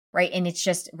versa, right? And it's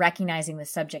just recognizing the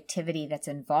subjectivity that's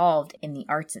involved in the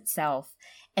arts itself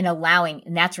and allowing,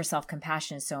 and that's where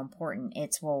self-compassion is so important.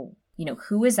 It's, well, you know,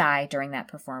 who was I during that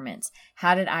performance?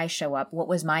 How did I show up? What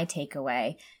was my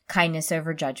takeaway? Kindness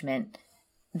over judgment.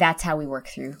 That's how we work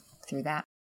through that.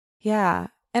 Yeah.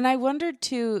 And I wondered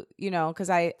too, you know, because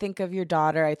I think of your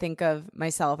daughter, I think of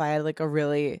myself. I had like a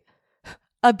really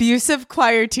abusive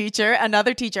choir teacher,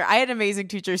 another teacher. I had amazing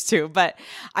teachers too, but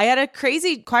I had a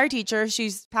crazy choir teacher.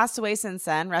 She's passed away since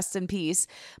then, rest in peace.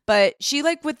 But she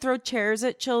like would throw chairs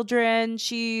at children.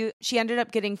 She ended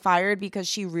up getting fired because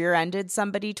she rear-ended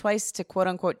somebody twice to quote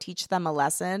unquote teach them a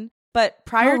lesson. But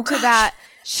prior to that,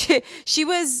 she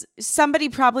was somebody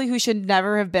probably who should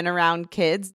never have been around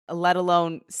kids, let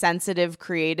alone sensitive,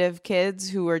 creative kids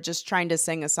who were just trying to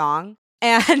sing a song.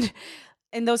 And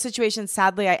in those situations,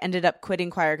 sadly, I ended up quitting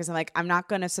choir because I'm like, I'm not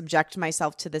going to subject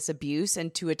myself to this abuse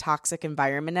and to a toxic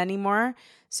environment anymore.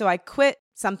 So I quit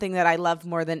something that I loved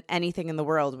more than anything in the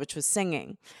world, which was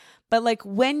singing. But like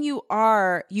when you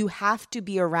have to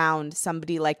be around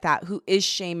somebody like that who is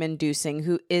shame inducing,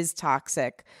 who is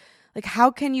toxic. Like,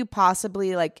 how can you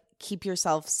possibly like keep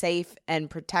yourself safe and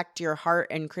protect your heart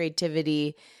and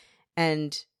creativity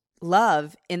and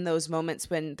love in those moments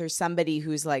when there's somebody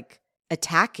who's like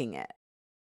attacking it?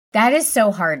 That is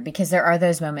so hard because there are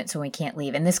those moments when we can't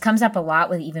leave. And this comes up a lot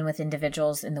with even with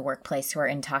individuals in the workplace who are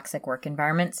in toxic work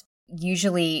environments.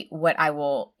 Usually what I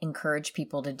will encourage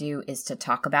people to do is to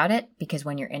talk about it, because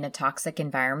when you're in a toxic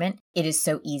environment, it is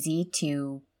so easy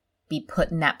to be put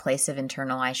in that place of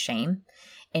internalized shame.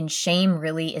 And shame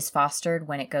really is fostered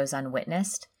when it goes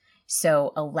unwitnessed.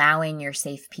 So allowing your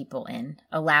safe people in,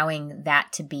 allowing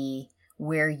that to be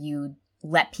where you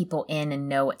let people in and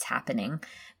know what's happening,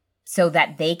 so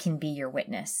that they can be your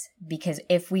witness. Because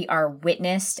if we are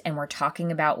witnessed and we're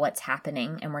talking about what's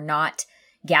happening and we're not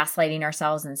gaslighting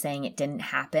ourselves and saying it didn't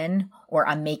happen, or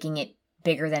I'm making it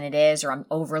bigger than it is, or I'm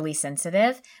overly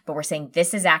sensitive, but we're saying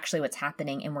this is actually what's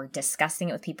happening and we're discussing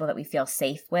it with people that we feel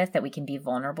safe with, that we can be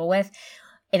vulnerable with,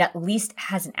 it at least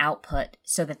has an output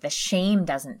so that the shame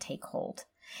doesn't take hold.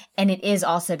 And it is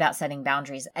also about setting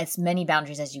boundaries, as many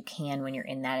boundaries as you can when you're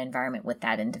in that environment with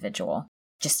that individual.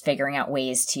 Just figuring out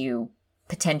ways to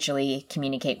potentially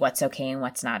communicate what's okay and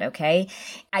what's not okay.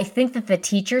 I think that the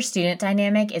teacher-student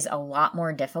dynamic is a lot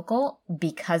more difficult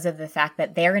because of the fact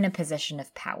that they're in a position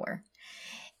of power.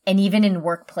 And even in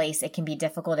workplace, it can be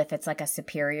difficult if it's like a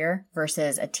superior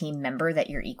versus a team member that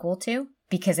you're equal to.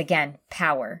 Because again,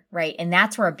 power, right? And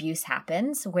that's where abuse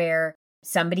happens, where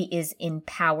somebody is in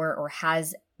power or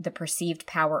has the perceived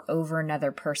power over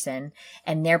another person,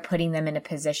 and they're putting them in a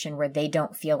position where they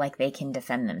don't feel like they can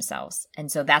defend themselves.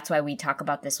 And so that's why we talk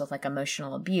about this with like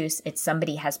emotional abuse. It's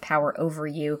somebody has power over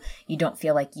you. You don't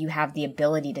feel like you have the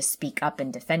ability to speak up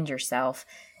and defend yourself.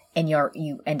 And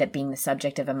you end up being the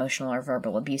subject of emotional or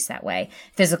verbal abuse that way.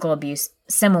 Physical abuse,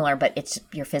 similar, but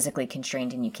you're physically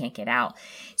constrained and you can't get out.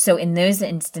 So in those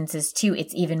instances too,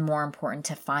 it's even more important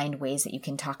to find ways that you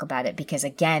can talk about it, because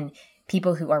again,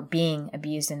 people who are being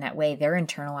abused in that way, they're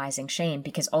internalizing shame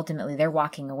because ultimately they're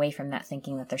walking away from that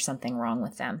thinking that there's something wrong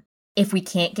with them. If we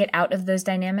can't get out of those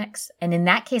dynamics, and in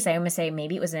that case, I almost say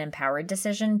maybe it was an empowered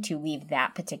decision to leave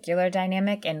that particular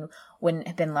dynamic, and wouldn't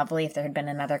have been lovely if there had been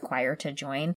another choir to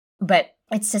join. But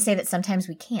it's to say that sometimes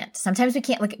we can't. Sometimes we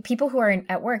can't. Look, people who are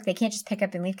at work, they can't just pick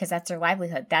up and leave because that's their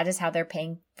livelihood. That is how they're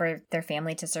paying for their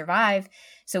family to survive.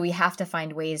 So we have to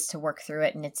find ways to work through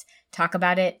it. And it's talk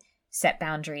about it, set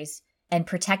boundaries, and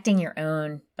protecting your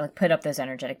own, like put up those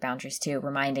energetic boundaries too,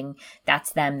 reminding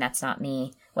that's them, that's not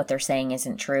me. What they're saying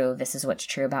isn't true. This is what's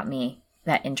true about me.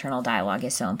 That internal dialogue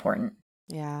is so important.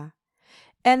 Yeah.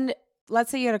 And let's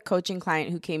say you had a coaching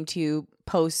client who came to you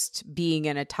post being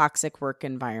in a toxic work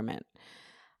environment.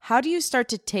 How do you start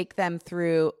to take them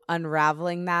through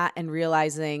unraveling that and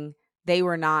realizing they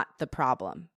were not the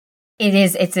problem?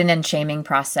 It's an unshaming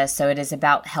process. So it is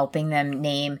about helping them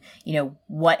name,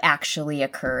 what actually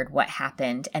occurred, what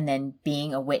happened, and then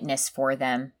being a witness for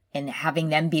them and having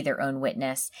them be their own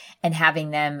witness and having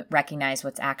them recognize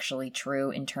what's actually true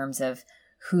in terms of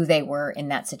who they were in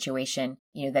that situation,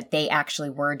 that they actually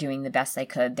were doing the best they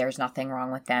could. There's nothing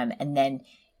wrong with them. And then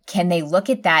can they look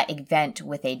at that event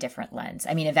with a different lens?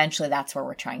 I mean, eventually that's where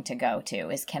we're trying to go to,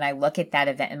 is can I look at that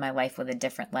event in my life with a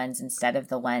different lens instead of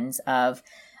the lens of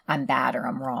I'm bad or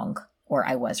I'm wrong or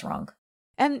I was wrong.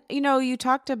 And, you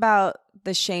talked about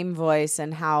the shame voice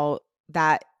and how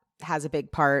that has a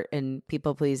big part in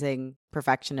people pleasing,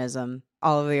 perfectionism,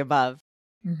 all of the above.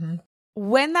 Mm-hmm.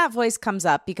 When that voice comes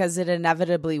up, because it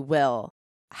inevitably will,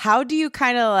 how do you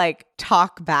kind of like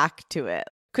talk back to it?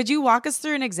 Could you walk us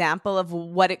through an example of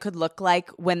what it could look like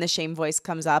when the shame voice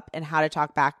comes up and how to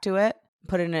talk back to it,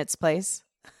 put it in its place?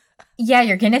 Yeah,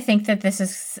 you're going to think that this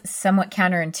is somewhat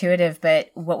counterintuitive,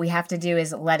 but what we have to do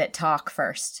is let it talk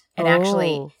first and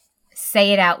actually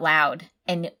say it out loud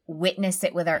and witness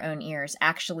it with our own ears,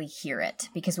 actually hear it.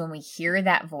 Because when we hear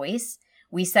that voice,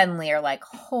 we suddenly are like,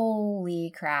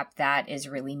 holy crap, that is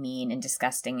really mean and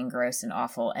disgusting and gross and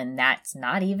awful. And that's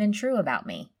not even true about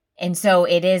me. And so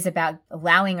it is about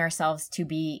allowing ourselves to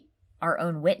be our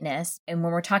own witness. And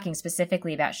when we're talking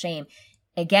specifically about shame,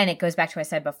 again, it goes back to what I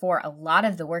said before. A lot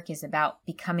of the work is about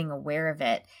becoming aware of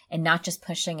it and not just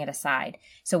pushing it aside.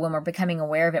 So when we're becoming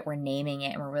aware of it, we're naming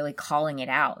it and we're really calling it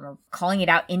out. And we're calling it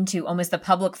out into almost the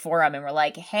public forum. And we're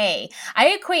like, hey, I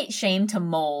equate shame to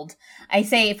mold. I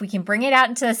say if we can bring it out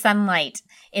into the sunlight,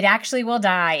 it actually will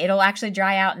die. It'll actually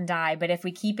dry out and die. But if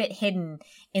we keep it hidden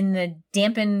in the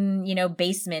dampened,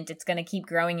 basement, it's going to keep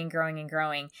growing and growing and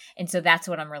growing. And so that's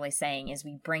what I'm really saying is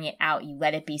we bring it out. You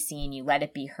let it be seen. You let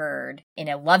it be heard in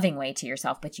a loving way to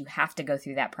yourself. But you have to go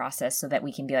through that process so that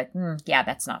we can be like, yeah,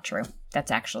 that's not true.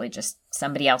 That's actually just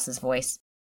somebody else's voice.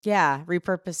 Yeah,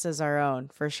 repurpose as our own,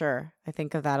 for sure. I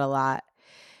think of that a lot.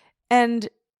 And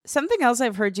something else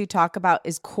I've heard you talk about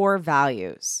is core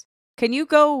values. Can you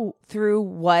go through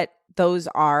what those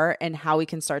are and how we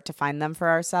can start to find them for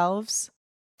ourselves?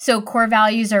 So core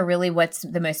values are really what's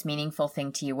the most meaningful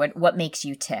thing to you, what makes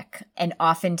you tick. And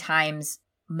oftentimes,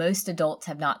 most adults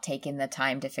have not taken the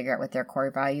time to figure out what their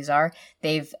core values are.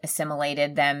 They've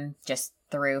assimilated them just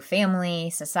through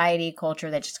family, society, culture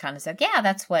that just kind of said, yeah,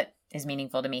 that's what is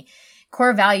meaningful to me.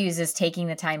 Core values is taking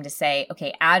the time to say,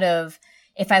 okay,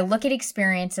 if I look at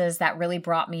experiences that really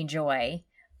brought me joy,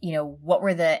 what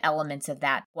were the elements of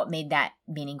that? What made that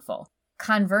meaningful?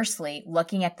 Conversely,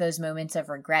 looking at those moments of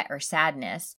regret or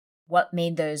sadness, what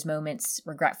made those moments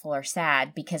regretful or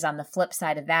sad? Because on the flip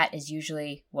side of that is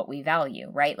usually what we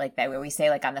value, right? Like that, where we say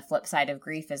like on the flip side of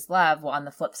grief is love. Well, on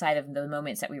the flip side of the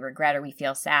moments that we regret or we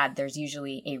feel sad, there's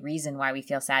usually a reason why we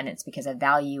feel sad, and it's because a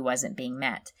value wasn't being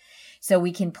met. So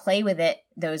we can play with it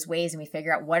those ways and we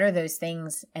figure out what are those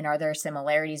things and are there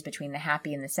similarities between the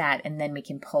happy and the sad? And then we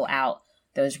can pull out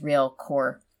those real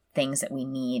core things that we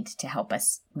need to help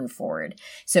us move forward.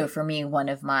 So for me, one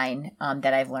of mine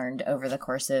that I've learned over the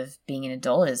course of being an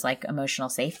adult is like emotional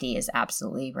safety is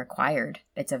absolutely required.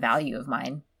 It's a value of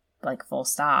mine, like full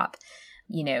stop.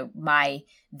 My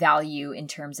value in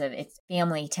terms of its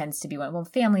family tends to be well,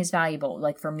 family is valuable.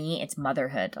 Like for me, it's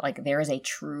motherhood. Like there is a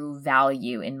true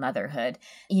value in motherhood,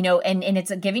 and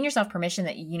it's giving yourself permission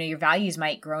that, your values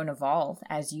might grow and evolve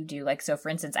as you do. Like, so for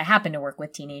instance, I happen to work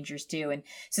with teenagers too. And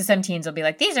so some teens will be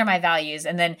like, these are my values.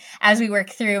 And then as we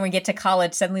work through and we get to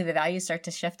college, suddenly the values start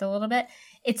to shift a little bit.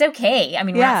 It's okay. I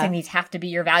mean, we're not saying these have to be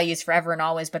your values forever and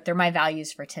always, but they're my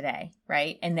values for today,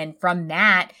 right? And then from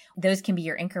that, those can be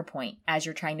your anchor point as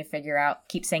you're trying to figure out,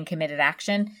 keep saying committed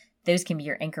action. Those can be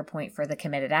your anchor point for the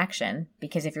committed action.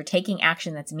 Because if you're taking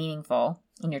action that's meaningful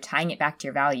and you're tying it back to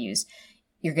your values,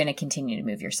 you're going to continue to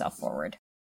move yourself forward.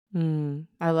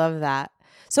 I love that.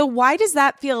 So why does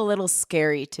that feel a little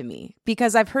scary to me?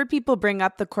 Because I've heard people bring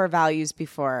up the core values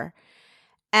before.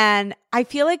 And I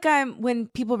feel like when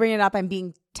people bring it up, I'm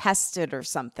being tested or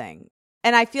something.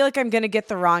 And I feel like I'm going to get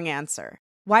the wrong answer.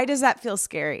 Why does that feel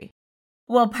scary?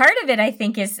 Well, part of it, I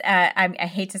think, is I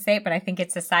hate to say it, but I think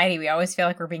it's society. We always feel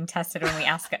like we're being tested when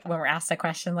we're asked a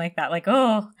question like that. Like,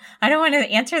 oh, I don't want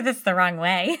to answer this the wrong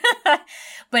way.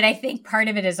 But I think part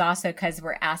of it is also because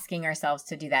we're asking ourselves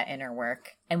to do that inner work.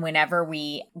 And whenever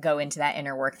we go into that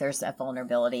inner work, there's a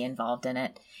vulnerability involved in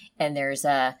it. And there's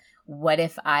what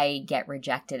if I get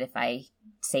rejected if I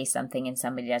say something and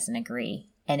somebody doesn't agree?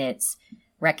 And it's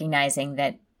recognizing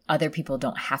that other people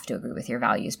don't have to agree with your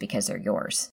values because they're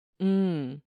yours.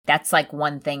 That's like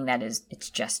one thing it's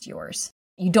just yours.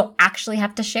 You don't actually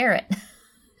have to share it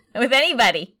with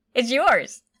anybody. It's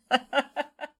yours.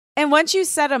 And once you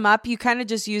set them up, you kind of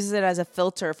just use it as a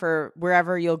filter for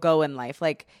wherever you'll go in life.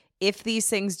 Like if these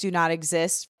things do not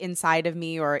exist inside of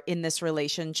me or in this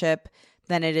relationship,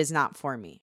 then it is not for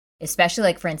me. Especially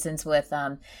like, for instance, with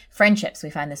friendships. We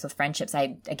find this with friendships.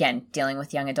 Again, dealing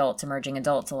with young adults, emerging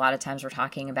adults, a lot of times we're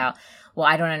talking about, well,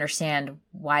 I don't understand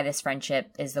why this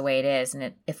friendship is the way it is.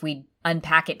 And if we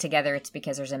unpack it together, it's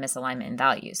because there's a misalignment in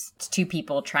values. It's two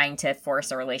people trying to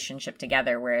force a relationship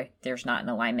together where there's not an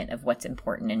alignment of what's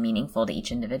important and meaningful to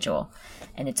each individual.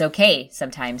 And it's okay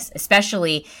sometimes,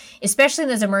 especially in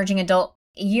those emerging adult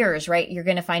years, right? You're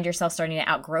going to find yourself starting to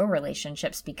outgrow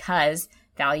relationships because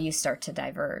values start to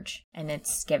diverge. And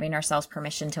it's giving ourselves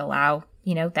permission to allow,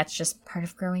 that's just part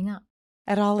of growing up.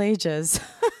 At all ages.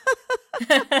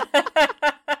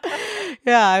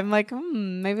 Yeah, I'm like,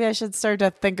 maybe I should start to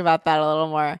think about that a little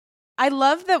more. I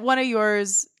love that one of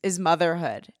yours is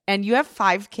motherhood. And you have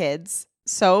 5 kids.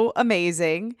 So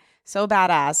amazing. So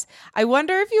badass. I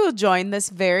wonder if you will join this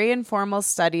very informal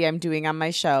study I'm doing on my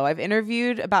show. I've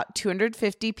interviewed about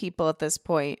 250 people at this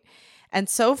point. And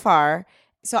so far,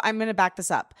 so I'm going to back this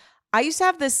up. I used to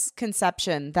have this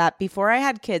conception that before I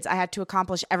had kids, I had to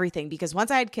accomplish everything because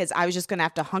once I had kids, I was just going to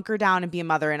have to hunker down and be a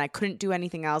mother and I couldn't do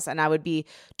anything else and I would be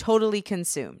totally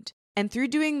consumed. And through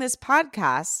doing this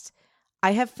podcast,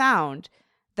 I have found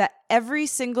that every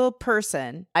single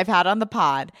person I've had on the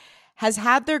pod has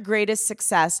had their greatest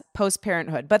success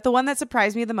post-parenthood. But the one that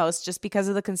surprised me the most, just because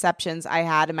of the conceptions I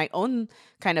had and my own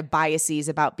kind of biases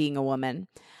about being a woman,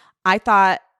 I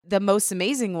thought the most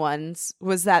amazing ones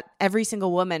was that every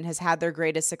single woman has had their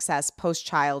greatest success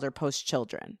post-child or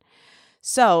post-children.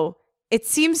 So it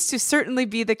seems to certainly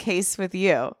be the case with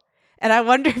you. And I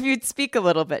wonder if you'd speak a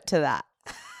little bit to that.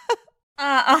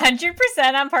 100%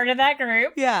 I'm part of that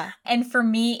group. Yeah. And for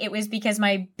me, it was because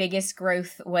my biggest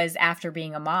growth was after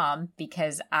being a mom,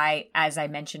 because I, as I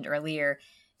mentioned earlier,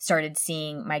 started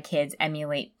seeing my kids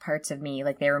emulate parts of me,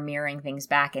 like they were mirroring things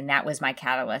back. And that was my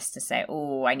catalyst to say,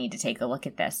 oh, I need to take a look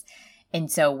at this.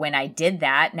 And so when I did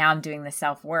that, now I'm doing the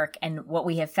self-work. And what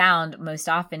we have found most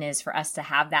often is for us to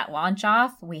have that launch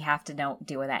off, we have to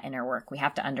do with that inner work. We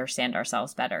have to understand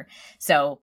ourselves better.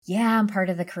 So yeah, I'm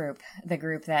part of the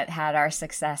group that had our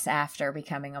success after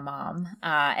becoming a mom.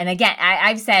 And again,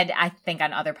 I've said, I think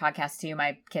on other podcasts too,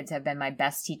 my kids have been my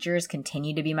best teachers,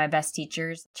 continue to be my best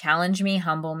teachers, challenge me,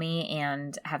 humble me,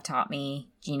 and have taught me,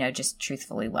 just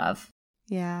truthfully love.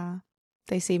 Yeah,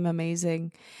 they seem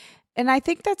amazing. And I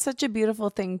think that's such a beautiful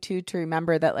thing too, to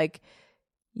remember that like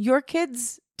your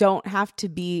kids don't have to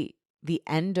be the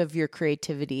end of your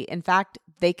creativity. In fact,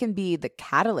 they can be the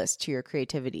catalyst to your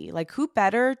creativity. Like who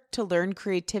better to learn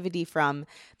creativity from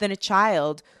than a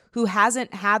child who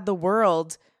hasn't had the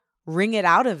world wring it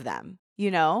out of them,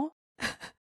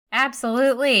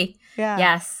 Absolutely. Yeah.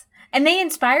 Yes. And they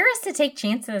inspire us to take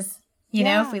chances.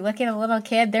 If we look at a little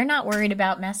kid, they're not worried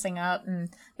about messing up and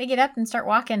they get up and start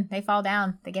walking. They fall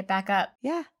down. They get back up.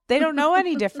 Yeah. They don't know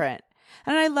any different.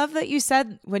 And I love that you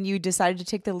said when you decided to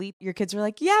take the leap, your kids were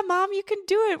like, yeah, Mom, you can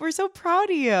do it. We're so proud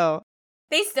of you.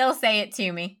 They still say it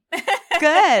to me.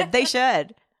 Good. They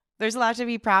should. There's a lot to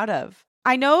be proud of.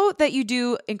 I know that you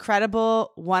do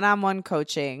incredible one-on-one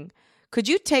coaching. Could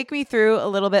you take me through a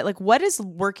little bit? Like, what does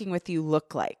working with you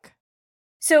look like?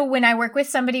 So when I work with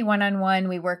somebody one-on-one,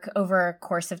 we work over a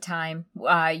course of time.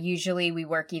 Usually we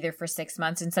work either for 6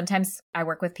 months, and sometimes I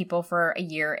work with people for a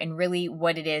year. And really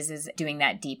what it is doing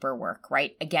that deeper work,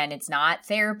 right? Again, it's not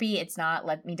therapy. It's not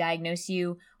let me diagnose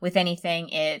you with anything.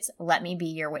 It's let me be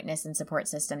your witness and support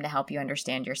system to help you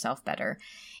understand yourself better.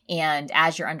 And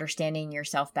as you're understanding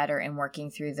yourself better and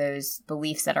working through those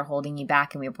beliefs that are holding you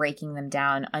back, and we're breaking them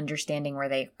down, understanding where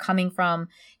they're coming from,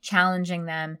 challenging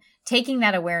them, taking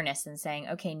that awareness and saying,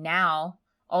 okay, now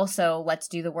also let's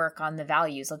do the work on the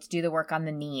values. Let's do the work on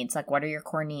the needs. Like, what are your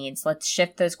core needs? Let's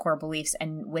shift those core beliefs.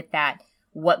 And with that,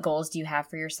 what goals do you have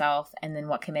for yourself? And then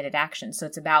what committed action? So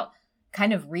it's about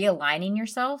kind of realigning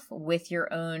yourself with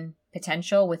your own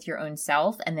potential, with your own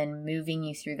self, and then moving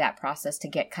you through that process to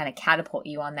get kind of catapult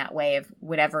you on that way of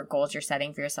whatever goals you're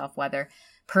setting for yourself, whether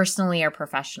personally or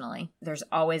professionally. There's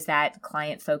always that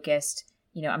client focused,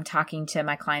 I'm talking to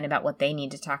my client about what they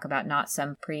need to talk about, not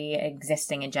some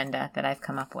pre-existing agenda that I've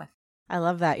come up with. I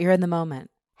love that. You're in the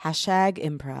moment.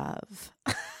 #improv.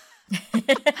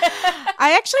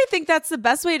 I actually think that's the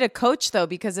best way to coach though,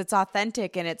 because it's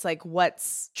authentic and it's like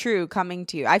what's true coming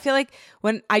to you. I feel like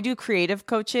when I do creative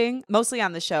coaching, mostly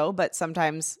on the show, but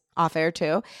sometimes off air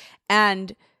too.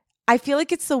 And I feel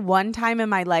like it's the one time in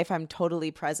my life I'm totally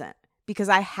present because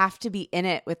I have to be in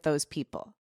it with those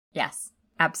people. Yes.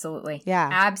 Absolutely. Yeah.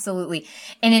 Absolutely.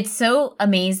 And it's so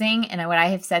amazing. And what I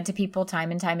have said to people time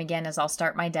and time again is I'll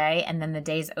start my day and then the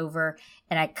day's over.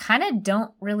 And I kind of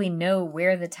don't really know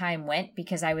where the time went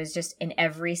because I was just in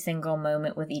every single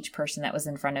moment with each person that was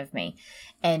in front of me.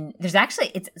 And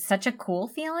it's such a cool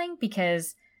feeling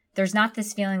because there's not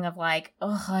this feeling of like,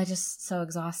 oh, I just so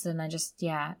exhausted.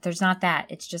 And there's not that.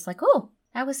 It's just like, oh,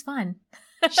 that was fun.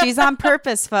 She's on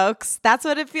purpose, folks. That's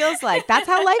what it feels like. That's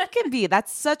how life can be.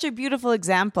 That's such a beautiful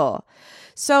example.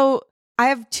 So I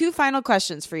have 2 final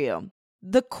questions for you.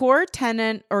 The core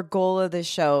tenet or goal of this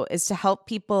show is to help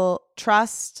people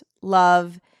trust,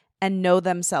 love, and know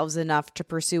themselves enough to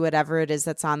pursue whatever it is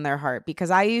that's on their heart.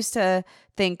 Because I used to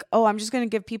think, oh, I'm just going to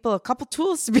give people a couple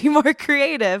tools to be more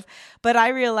creative. But I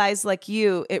realized, like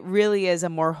you, it really is a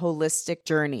more holistic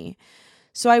journey.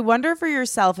 So I wonder for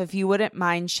yourself if you wouldn't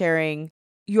mind sharing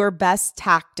your best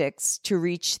tactics to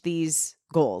reach these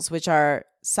goals, which are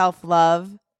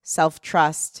self-love,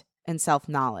 self-trust, and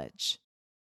self-knowledge.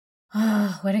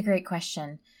 Oh, what a great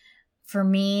question. For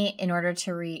me, in order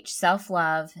to reach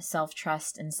self-love,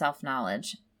 self-trust, and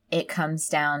self-knowledge, it comes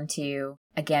down to,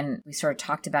 again, we sort of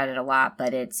talked about it a lot,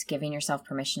 but it's giving yourself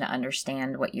permission to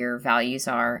understand what your values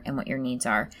are and what your needs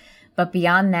are. But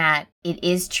beyond that, it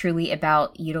is truly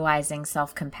about utilizing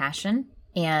self-compassion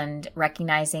and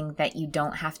recognizing that you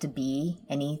don't have to be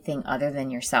anything other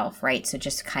than yourself, right? So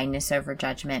just kindness over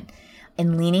judgment,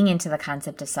 and leaning into the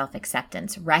concept of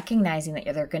self-acceptance, recognizing that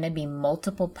there are going to be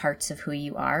multiple parts of who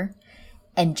you are,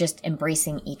 and just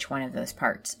embracing each one of those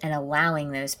parts and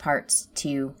allowing those parts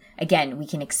to, again, we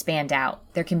can expand out.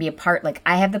 There can be a part, like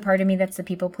I have the part of me that's the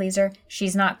people pleaser.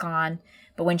 She's not gone,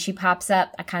 but when she pops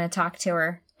up, I kind of talk to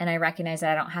her and I recognize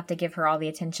that I don't have to give her all the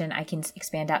attention. I can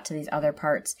expand out to these other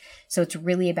parts. So it's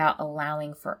really about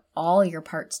allowing for all your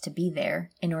parts to be there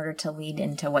in order to lead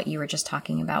into what you were just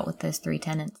talking about with those 3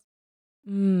 tenets.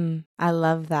 I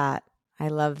love that. I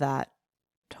love that.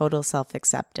 Total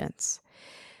self-acceptance.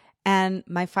 And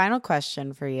my final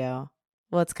question for you,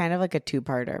 well, it's kind of like a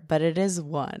 2-parter, but it is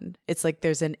one. It's like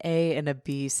there's an A and a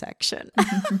B section.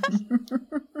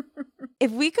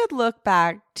 If we could look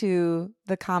back to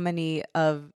the Kamini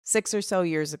of 6 or so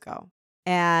years ago,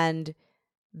 and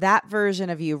that version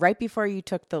of you right before you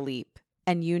took the leap,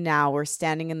 and you now were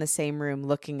standing in the same room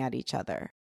looking at each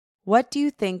other, what do you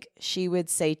think she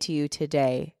would say to you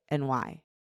today and why?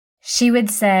 She would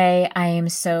say, I am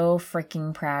so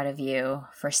freaking proud of you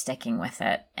for sticking with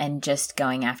it and just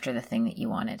going after the thing that you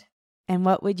wanted. And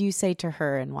what would you say to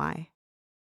her and why?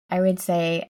 I would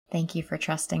say, thank you for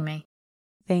trusting me.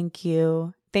 Thank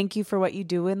you. Thank you for what you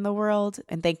do in the world.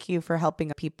 And thank you for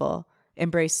helping people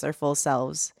embrace their full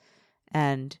selves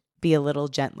and be a little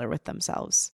gentler with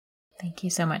themselves. Thank you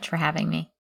so much for having me.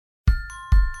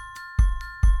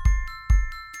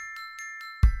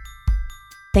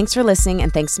 Thanks for listening,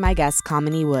 and thanks to my guest,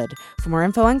 Kamini Wood. For more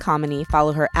info on Kamini,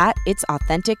 follow her at It's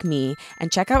Authentic Me, and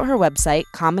check out her website,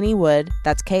 Kamini Wood,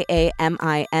 that's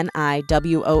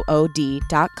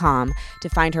KAMINIWOOD.com, to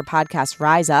find her podcast,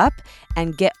 Rise Up,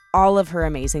 and get all of her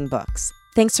amazing books.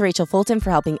 Thanks to Rachel Fulton for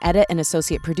helping edit and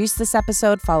associate produce this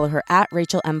episode. Follow her at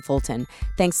Rachel M. Fulton.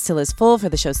 Thanks to Liz Full for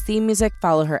the show's theme music.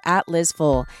 Follow her at Liz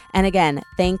Full. And again,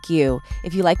 thank you.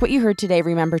 If you like what you heard today,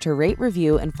 remember to rate,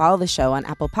 review, and follow the show on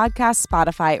Apple Podcasts,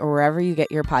 Spotify, or wherever you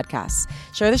get your podcasts.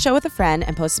 Share the show with a friend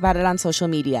and post about it on social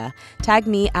media. Tag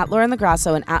me at Lauren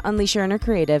LaGrasso and at Unleash Your Inner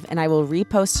Creative, and I will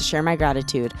repost to share my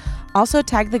gratitude. Also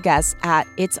tag the guests at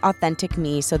It's Authentic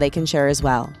Me so they can share as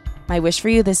well. My wish for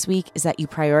you this week is that you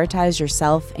prioritize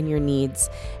yourself and your needs.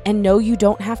 And no, you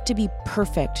don't have to be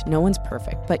perfect. No one's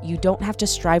perfect, but you don't have to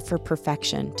strive for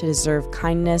perfection to deserve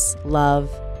kindness,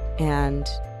 love, and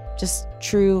just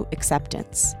true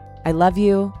acceptance. I love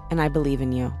you and I believe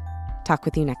in you. Talk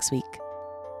with you next week.